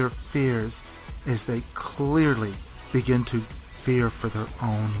 I mean, their fears as they clearly begin to fear for their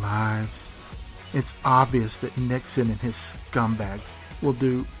own lives. It's obvious that Nixon and his scumbags will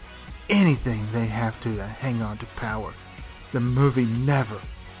do anything they have to hang on to power. The movie never,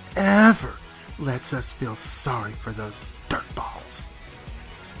 ever lets us feel sorry for those dirtballs.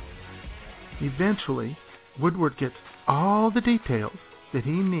 Eventually, Woodward gets all the details that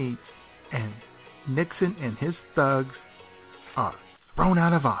he needs, and Nixon and his thugs are thrown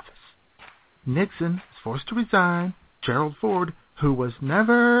out of office. Nixon is forced to resign. Gerald Ford, who was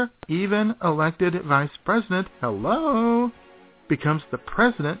never even elected vice president, becomes the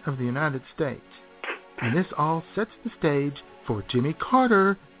president of the United States. And this all sets the stage for Jimmy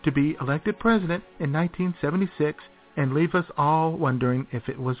Carter to be elected president in 1976 and leave us all wondering if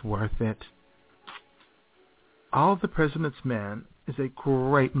it was worth it. All the President's Men is a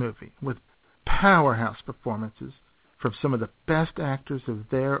great movie with powerhouse performances from some of the best actors of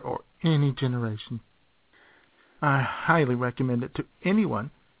their or any generation. I highly recommend it to anyone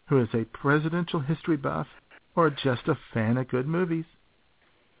who is a presidential history buff or just a fan of good movies.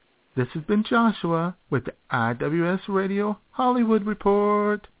 This has been Joshua with the IWS Radio Hollywood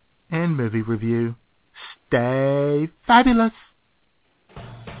Report and Movie Review. Stay fabulous!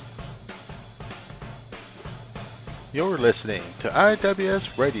 You're listening to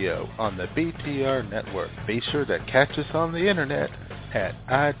IWS Radio on the BTR Network. Be sure to catch us on the internet at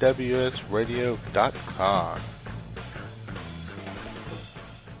iwsradio.com.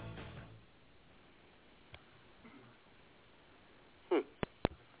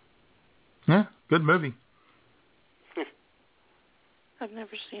 Yeah, good movie. I've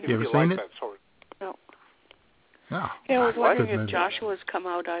never seen it. You ever seen it? That sort? No. No. Yeah, I was wondering if movie. Joshua's come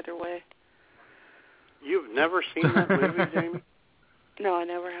out either way. You've never seen that movie, Jamie? No, I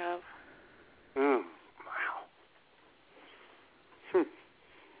never have. Oh, wow.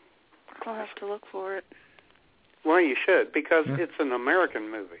 I'll have to look for it. Well, you should, because it's an American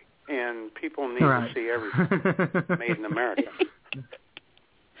movie, and people need to see everything made in America.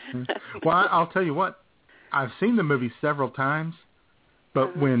 Well, I'll tell you what. I've seen the movie several times,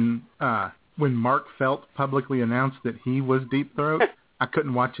 but when Mark Felt publicly announced that he was Deep Throat, I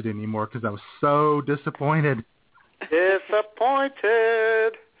couldn't watch it anymore because I was so disappointed.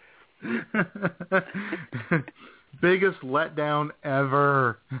 Disappointed. Biggest letdown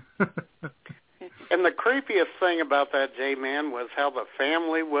ever. And the creepiest thing about that, Jayman, was how the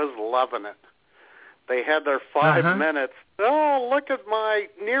family was loving it. They had their 5 minutes. Oh, look at my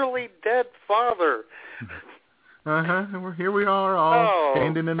nearly dead father. Here we are all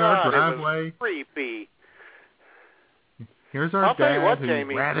standing in our driveway. It was creepy. Here's our dad who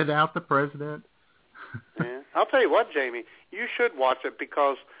Jamie. ratted out the president. Yeah. I'll tell you what, Jamie. You should watch it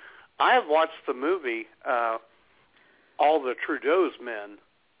because I have watched the movie All the Trudeau's Men.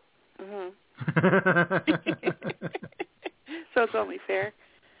 So it's only fair.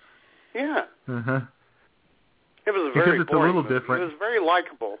 Yeah. It was a very because it's boring a little movie. different. It was very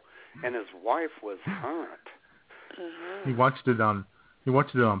likable, and his wife was hot. He watched it on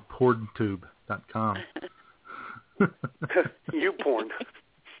porntube.com. You porn.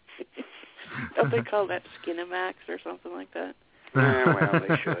 Don't they call that Skinamax or something like that? Yeah, well,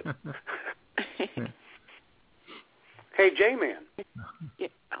 they should. Hey, J-Man. Yeah.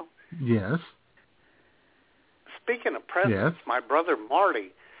 Oh. Yes. Speaking of presents, my brother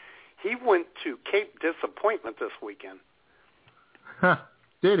Marty, he went to Cape Disappointment this weekend.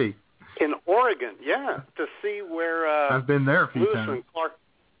 Did he? In Oregon, yeah, to see where I've been there a few Lewis times. and Clark.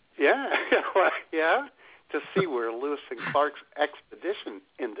 Yeah, yeah, to see where Lewis and Clark's expedition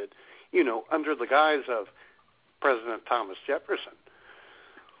ended. You know, under the guise of President Thomas Jefferson.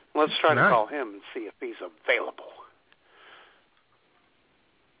 Let's try to call him and see if he's available.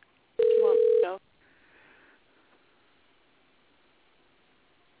 Well, go.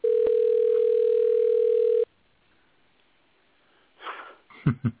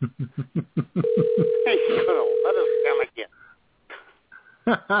 Hey, let us come again.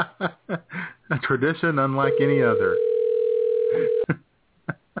 A tradition unlike any other.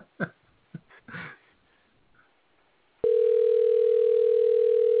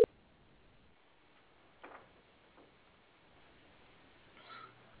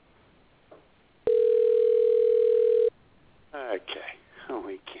 Okay. Oh,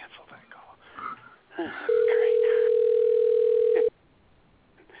 we canceled that call. That's great.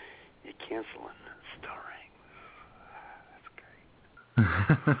 You're canceling. Still rings. That's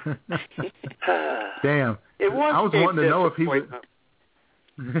great. Damn. I was wanting to know if he was...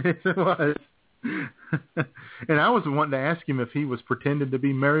 It was. And I was wanting to ask him if he was pretending to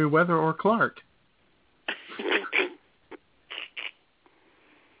be Meriwether or Clark.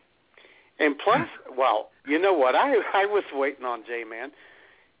 And plus, well, you know what? I was waiting on Jayman.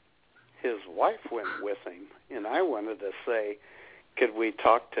 His wife went with him, and I wanted to say, could we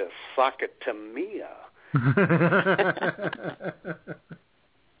talk to Socket to Mia?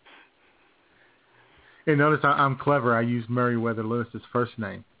 Hey, notice I'm clever. I used Meriwether Lewis's first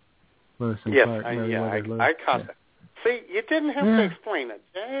name. Lewis and yes, Clark. I caught that. See, you didn't have to explain it,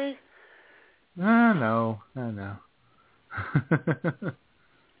 Jay. I know.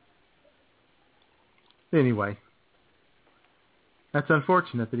 Anyway, that's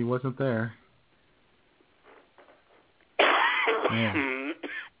unfortunate that he wasn't there. Man.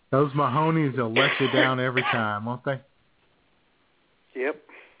 Those Mahonies will let you down every time, won't they? Yep.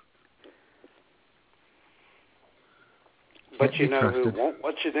 But you know who won't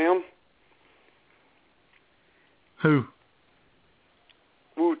let you down? Who?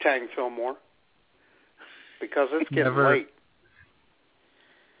 Wu-Tang Fillmore. Because it's getting late.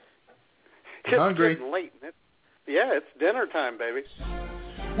 It's hungry. Getting late. It's dinner time, baby.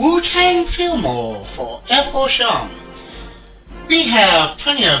 Wu-Tang Fillmore for Ethel Shum. We have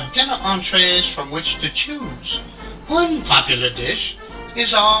plenty of dinner entrees from which to choose. One popular dish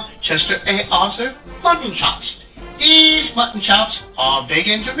is our Chester A. Arthur mutton chops. These mutton chops are big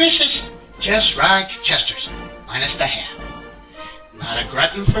and delicious, just like Chester's, minus the hair. Not a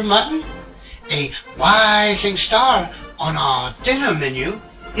glutton for mutton? A rising star on our dinner menu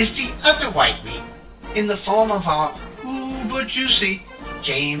is the other white meat in the form of our uber juicy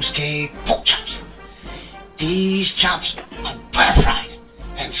James K. pork chops. These chops are butter fried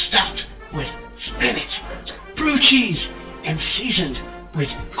and stuffed with spinach, blue cheese, and seasoned with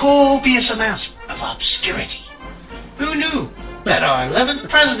copious amounts of obscurity. Who knew that our 11th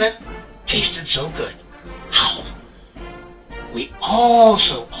president tasted so good? How? We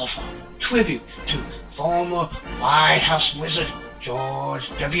also offer tribute to former White House wizard George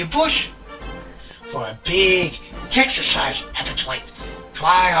W. Bush. For a big Texas-sized appetite,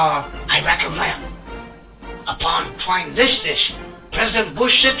 try our Iraq of lamb. Upon trying this dish, President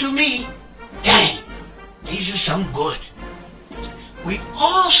Bush said to me, "Dang, these are some good." We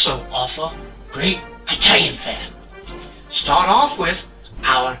also offer great Italian fare. Start off with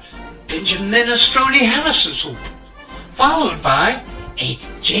our Benjamin-Minestrone Harrison soup, followed by a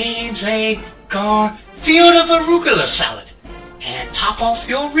James A. Garfield of arugula salad, and top off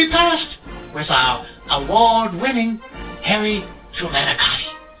your repast with our award-winning Harry Trumanicati.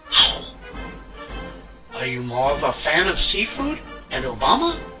 Are you more of a fan of seafood and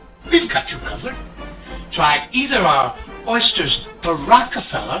Obama? We've got you covered. Try either our oysters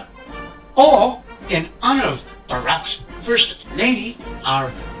Barackafeller or, in honor of Barack's first lady,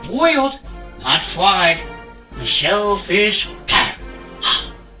 our boiled, not fried, shellfish platter.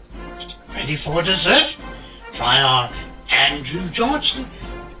 Ready for dessert? Try our Andrew Johnson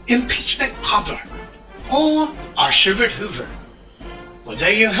impeachment cobbler or our Sherbert Hoover. Well,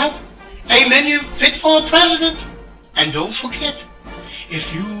 there you have a menu fit for a president. And don't forget,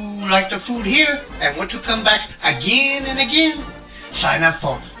 if you like the food here and want to come back again and again, sign up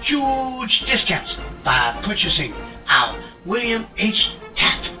for huge discounts by purchasing our William H.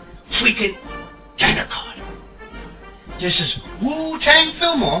 Taft Freakin' Diner Card. This is Wu-Tang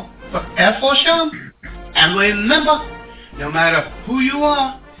Fillmore for Air Force Yum. And remember, no matter who you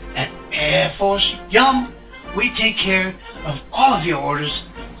are, at Air Force Yum, we take care of all of your orders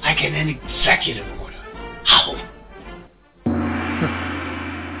like an executive order. How?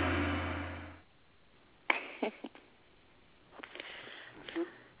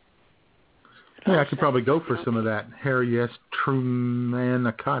 Yeah, I could probably go for some of that Harry S.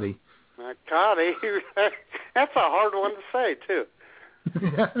 Trumanicati. Macati? That's a hard one to say, too.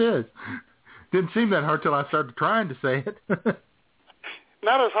 Yeah, it is. Didn't seem that hard till I started trying to say it.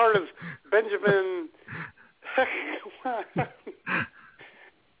 Not as hard as Benjamin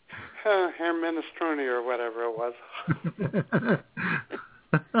Herr Minestrone or whatever it was.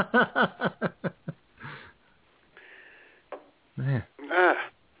 Man.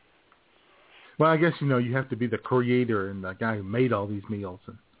 Well, I guess, you have to be the creator and the guy who made all these meals,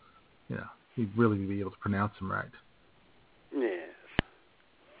 and, you'd really be able to pronounce them right. Yes.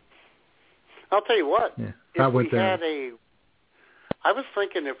 I'll tell you what. Yeah. I was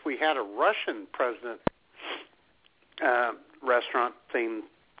thinking if we had a Russian president restaurant theme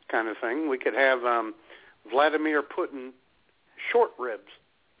kind of thing, we could have Vladimir Putin short ribs.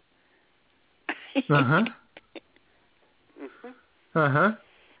 Uh-huh. Uh-huh.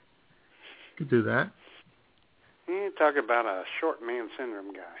 Could do that. You talk about a short man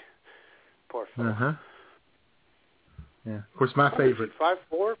syndrome guy. Poor fellow. Uh-huh. Yeah. Of course, my favorite.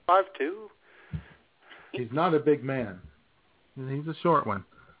 5'4", 5'2". He's not a big man. He's a short one.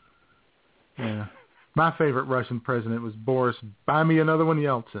 Yeah. My favorite Russian president was Boris. Buy me another one,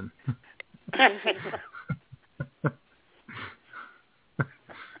 Yeltsin.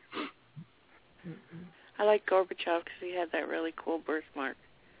 I like Gorbachev because he had that really cool birthmark,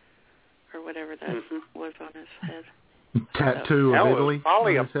 or whatever that was on his head. Tattoo of Italy.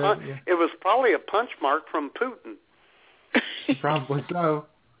 It was probably a punch mark from Putin. Probably so.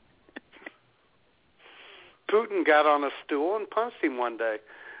 Putin got on a stool and punched him one day.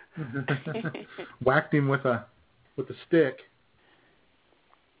 Whacked him with a stick.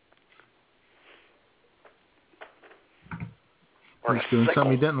 Or he was doing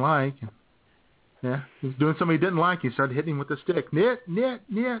something he didn't like. Yeah, he was doing something he didn't like. He started hitting him with the stick. Knit.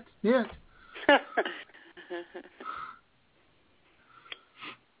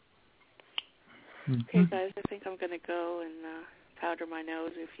 Okay, guys, I think I'm going to go and powder my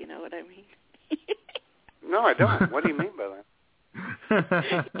nose, if you know what I mean. No, I don't. What do you mean by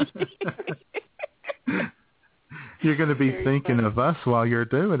that? You're going to be thinking of us while you're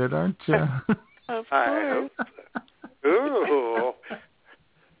doing it, aren't you? Of course. Ooh.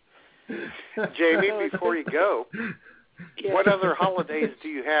 Jamie, before you go, what other holidays do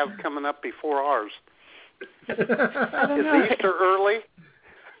you have coming up before ours? I don't know. Is Easter early?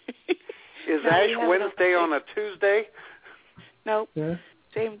 Is Ash Wednesday on a Tuesday? Nope. Yeah.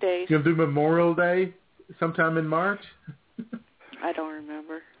 Same days. You'll do Memorial Day sometime in March? I don't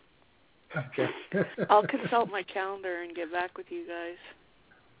remember. Okay. I'll consult my calendar and get back with you guys.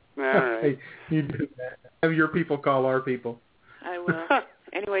 All right. Hey, you do that. Have your people call our people. I will.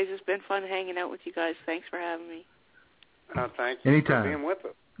 Anyways, it's been fun hanging out with you guys. Thanks for having me. Thank you Anytime. for being with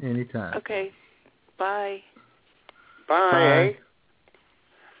us. Anytime. Okay. Bye. Bye.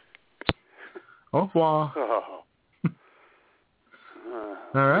 Au revoir. Oh.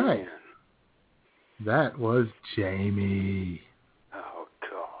 All right. Man. That was Jamie. Oh,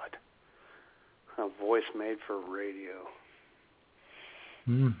 God. A voice made for radio.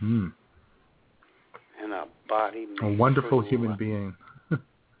 Mm-hmm. And a body made a wonderful for human being.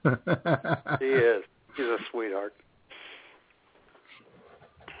 He is. He's a sweetheart.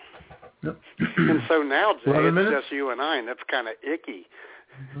 Yep. And so now, Jay, it's minutes? just you and I, and that's kind of icky.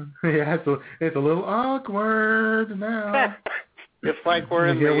 Yeah, it's a little awkward now. It's like we're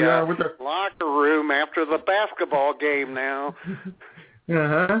in the locker room after the basketball game now.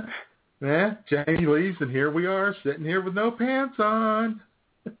 Uh-huh. Yeah, Jamie leaves, and here we are, sitting here with no pants on.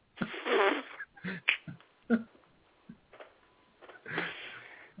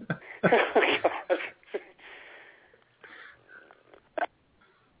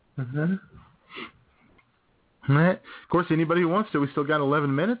 Uh-huh. All right. Of course, anybody who wants to, we still got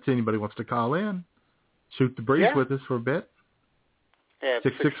 11 minutes. Anybody wants to call in, shoot the breeze with us for a bit.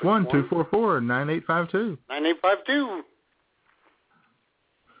 661-244-9852. 9852.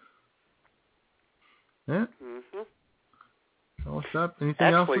 Yeah. Mm-hmm. So what's up?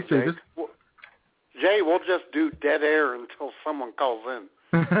 Anything else to say? Jay, we'll just do dead air until someone calls in.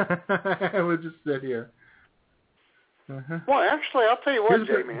 We'll just sit here. Uh-huh. Well, actually, I'll tell you what,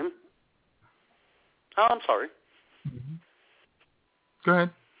 Jayman. Oh, I'm sorry. Mm-hmm. Go ahead.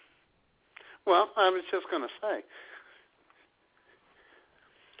 Well, I was just going to say,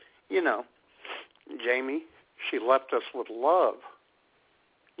 Jamie, she left us with love.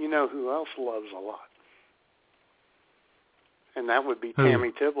 You know who else loves a lot? And that would be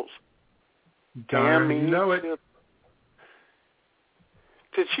Tammy Tibbles. Tammy, you know it.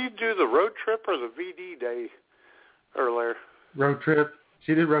 Did she do the road trip or the VD day earlier? Road trip.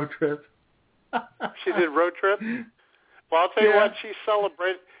 She did road trip. She did road trip? Well, I'll tell you what, she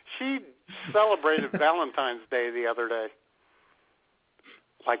celebrated Valentine's Day the other day.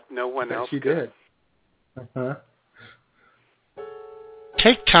 Like no one else did. Uh-huh.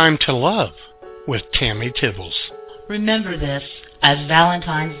 Take time to love with Tammy Tibbles. Remember this, as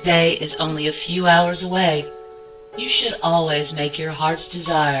Valentine's Day is only a few hours away. You should always make your heart's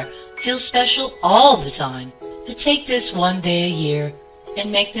desire feel special all the time, but take this one day a year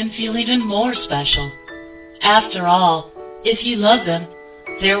and make them feel even more special. After all, if you love them,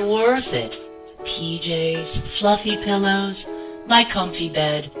 they're worth it. PJs, fluffy pillows, my comfy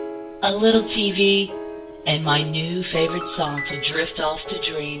bed, a little TV, and my new favorite song to drift off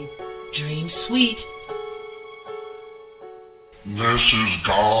to dream. Dream sweet. This is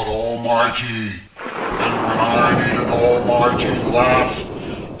God Almighty, and when I need an almighty laugh,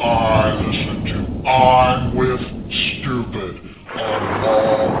 I listen to I'm with Stupid on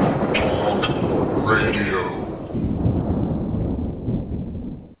Blog Talk Radio.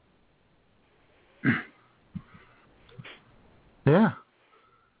 Yeah.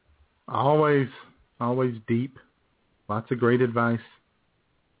 Always deep. Lots of great advice.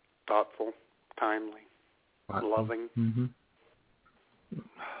 Thoughtful, timely, loving. Mm-hmm.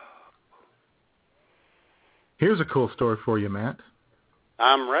 Here's a cool story for you, Matt.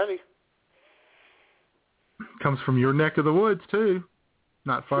 I'm ready. Comes from your neck of the woods, too.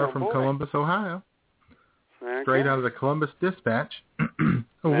 Not far from Columbus, Ohio. Okay. Straight out of the Columbus Dispatch.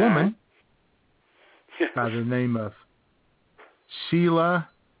 A woman by the name of Sheila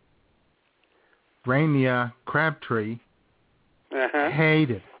Rania Crabtree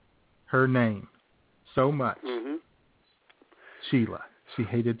hated her name so much. Mm-hmm. Sheila. She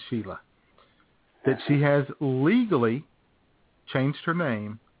hated Sheila. That she has legally changed her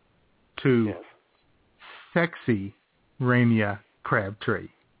name to Sexy Rania Crabtree.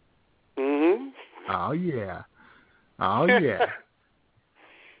 Mm-hmm. Oh, yeah. Oh, yeah.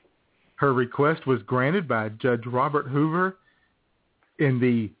 Her request was granted by Judge Robert Hoover in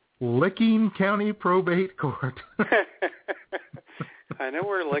the Licking County Probate Court. I know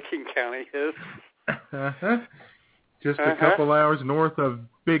where Licking County is. Uh-huh. Just a couple hours north of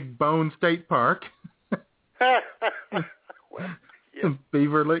Big Bone State Park.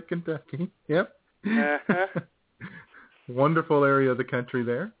 Beaver Lake, Kentucky. Yep. Wonderful area of the country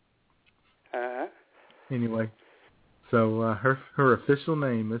there. Anyway, so her official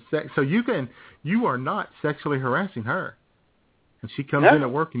name is so you are not sexually harassing her. And she comes in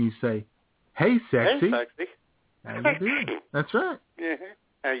at work and you say, "Hey, sexy." Hey, sexy. How you doing? That's right. Yeah.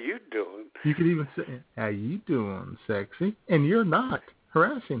 How you doing? You could even say, "How you doing, sexy?" And you're not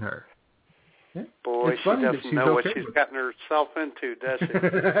harassing her. Yeah. Boy, she doesn't know what she's gotten herself into, does she?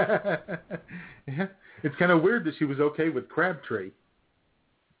 Yeah. It's kind of weird that she was okay with Crabtree.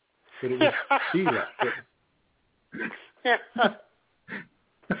 But it was Sheila.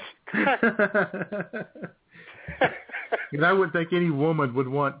 And I wouldn't think any woman would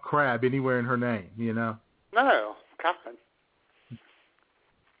want crab anywhere in her name, you know? No, God.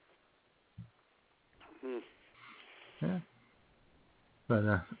 Yeah.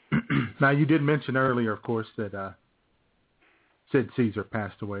 But now you did mention earlier, of course, that Sid Caesar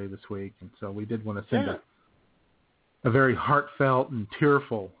passed away this week, and so we did want to send a very heartfelt and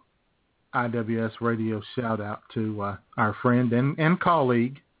tearful IWS radio shout out to our friend and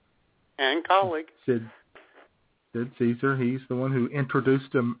colleague. Sid Caesar. He's the one who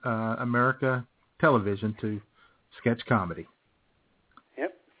introduced America Television to sketch comedy.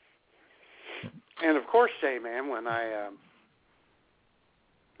 Yep. And of course, Jayman, when I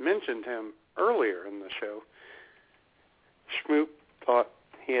mentioned him earlier in the show, Schmoop thought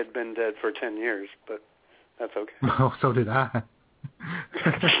he had been dead for 10 years, but that's okay. Oh, so did I.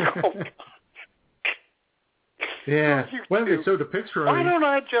 Oh, God. Yeah. Well, they showed a picture of him. Why don't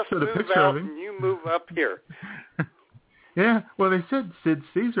I just move out and you move up here? Yeah. Well, they said Sid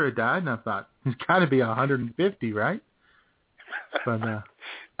Caesar had died, and I thought, he's got to be 150, right? But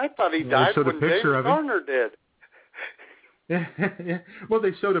I thought he died when James Garner did. Yeah. Well,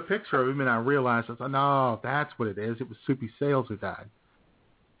 they showed a picture of him, and I realized, I thought, no, that's what it is. It was Soupy Sales who died.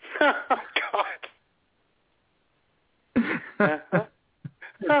 Oh, God.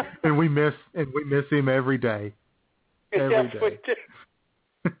 And we miss him every day. Every day. We do.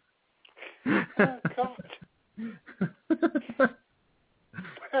 Oh, God.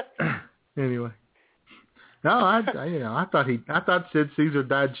 Anyway, no, I thought Sid Caesar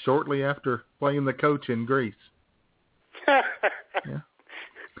died shortly after playing the coach in Greece. Yeah.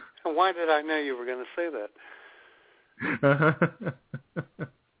 Why did I know you were going to say that?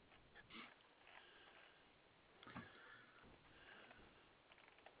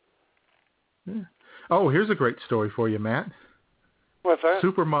 Yeah. Oh, here's a great story for you, Matt. What's that?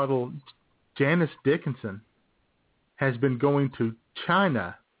 Supermodel Janice Dickinson has been going to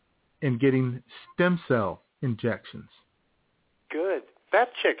China and getting stem cell injections. Good. That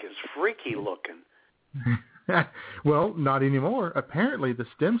chick is freaky looking. Well, not anymore. Apparently, the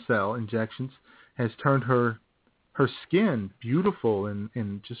stem cell injections has turned her her skin beautiful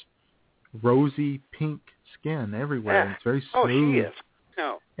and just rosy pink skin everywhere. And it's very smooth. Oh, she is.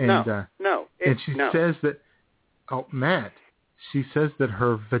 And she says that, Matt, she says that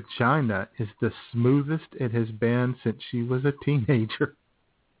her vagina is the smoothest it has been since she was a teenager.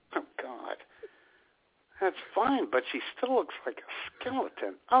 Oh, God. That's fine, but she still looks like a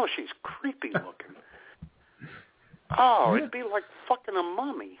skeleton. Oh, she's creepy looking. Oh, it'd be like fucking a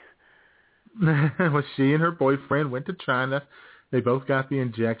mummy. Well, she and her boyfriend went to China. They both got the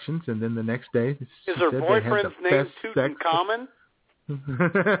injections, and then the next day, is her boyfriend's name Tutankhamun?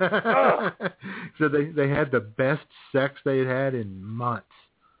 So they had the best sex they had in months.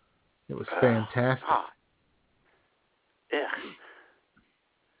 It was fantastic. Yeah.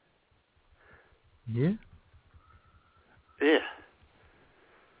 Yep.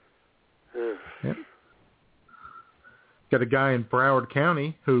 Got a guy in Broward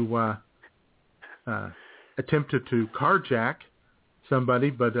County who attempted to carjack somebody,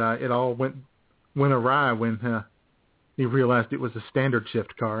 but it all went awry when he realized it was a standard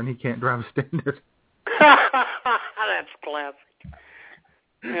shift car, and he can't drive a standard. That's classic.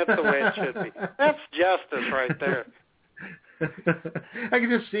 That's the way it should be. That's justice right there. I can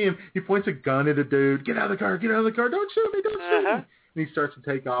just see him. He points a gun at a dude. Get out of the car. Get out of the car. Don't shoot me. Don't shoot me. And he starts to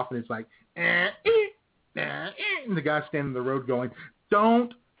take off, and it's like, and the guy standing in the road going,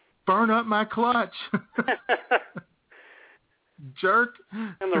 don't burn up my clutch. Jerk.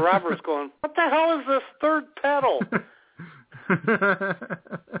 And the robber's going, what the hell is this third pedal?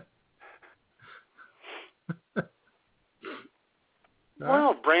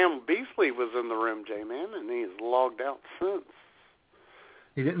 Well, Bram Beasley was in the room, Jayman, and he's logged out since.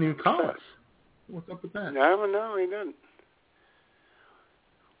 He didn't even call us. What's up with that? No, he didn't.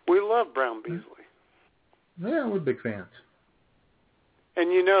 We love Bram Beasley. Yeah, we're big fans.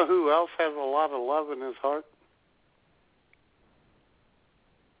 And you know who else has a lot of love in his heart?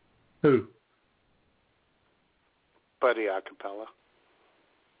 Who? Buddy Acapella.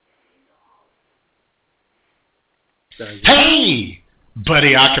 Hey!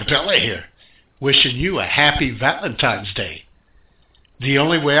 Buddy Acapella here, wishing you a happy Valentine's Day. The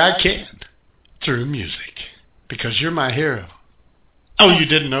only way I can, through music, because you're my hero. Oh, you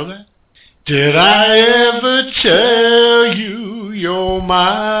didn't know that? Did I ever tell you you're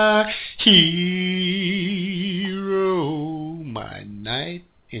my hero, my knight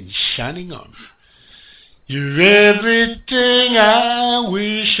in shining armor? You're everything I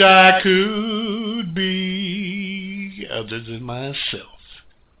wish I could be, other than myself.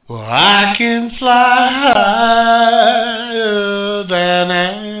 Well, I can fly higher than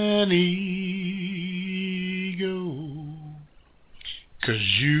an eagle,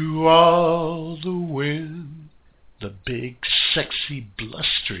 'cause you are the wind, the big, sexy,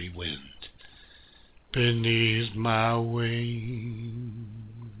 blustery wind, beneath my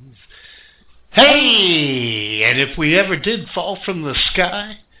wings. Hey! And if we ever did fall from the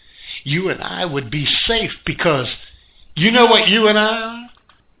sky, you and I would be safe, because you know what you and I are?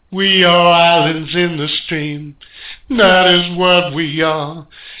 We are islands in the stream. That is what we are.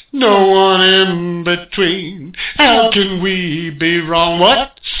 No one in between. How can we be wrong?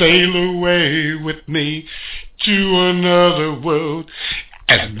 What? Sail away with me to another world,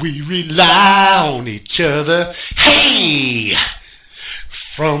 as we rely on each other. Hey!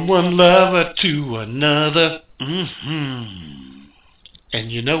 From one lover to another. And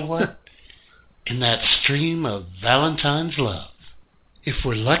you know what? In that stream of Valentine's love, if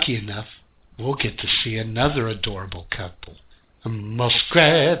we're lucky enough, we'll get to see another adorable couple.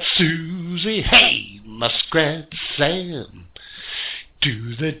 Muskrat Susie, hey, Muskrat Sam.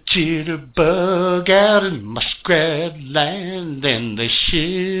 Do the jitterbug out in Muskrat Land, and they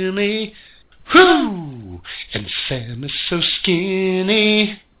shimmy, whoo! And Sam is so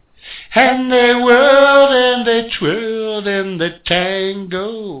skinny, and they whirled and they twirled and they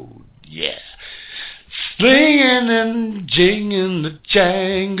tangled, yeah. Slinging and jinging the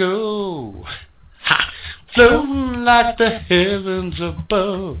jangle, ha! Floating like the heavens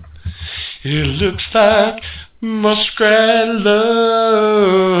above. It looks like muskrat love.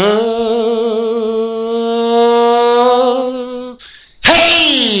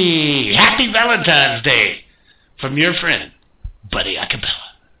 Hey! Happy Valentine's Day from your friend, Buddy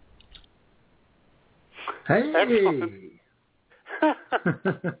Acapella. Hey!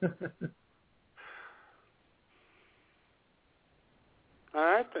 All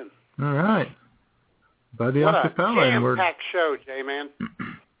right, then. All right. Buddy what Acapella. A jam-packed show, J-Man.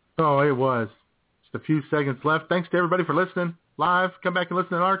 Oh, it was. Just a few seconds left. Thanks to everybody for listening live. Come back and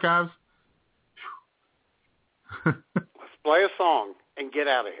listen in archives. Let's play a song and get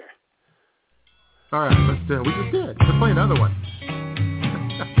out of here. All right, let's do it. We just did. Let's play another one.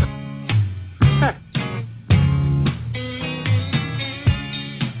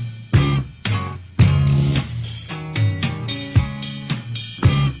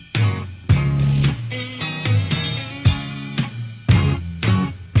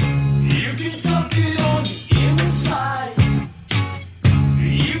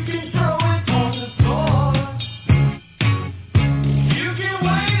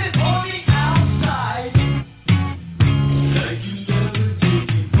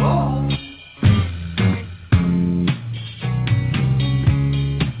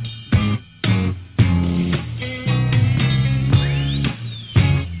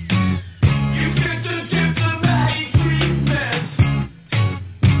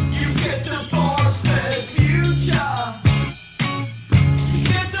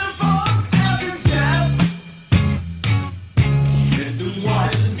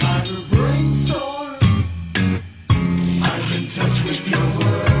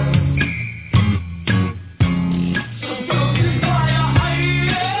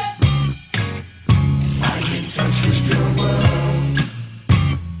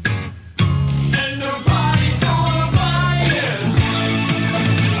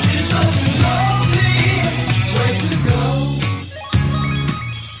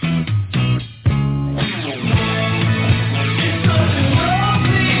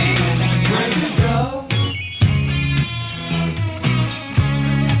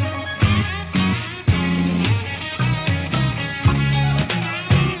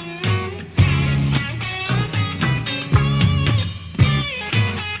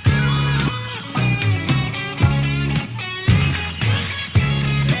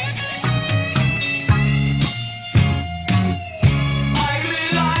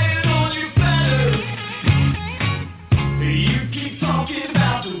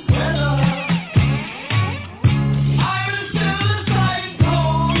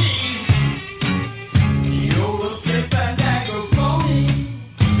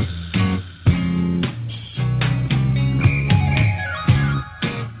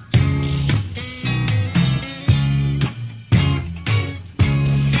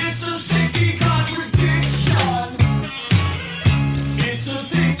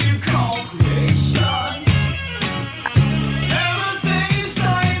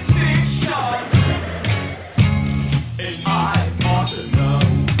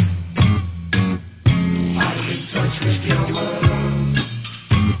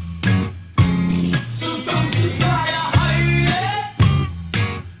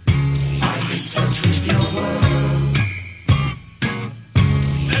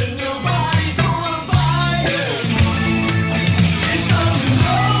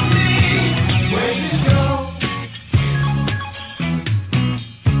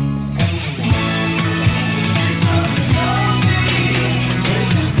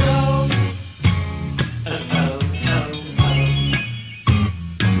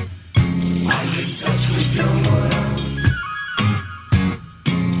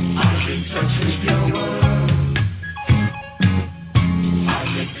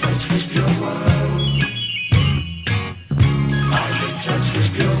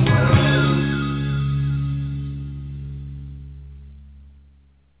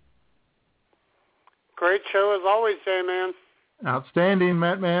 Great show as always, Jayman. Outstanding,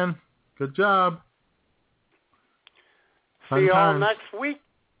 Matt Man. Good job. See you all next week.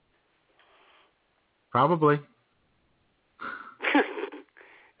 Probably.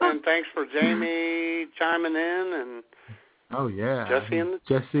 And thanks for Jamie chiming in and yeah,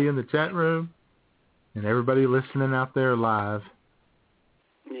 Jesse in the chat room and everybody listening out there live.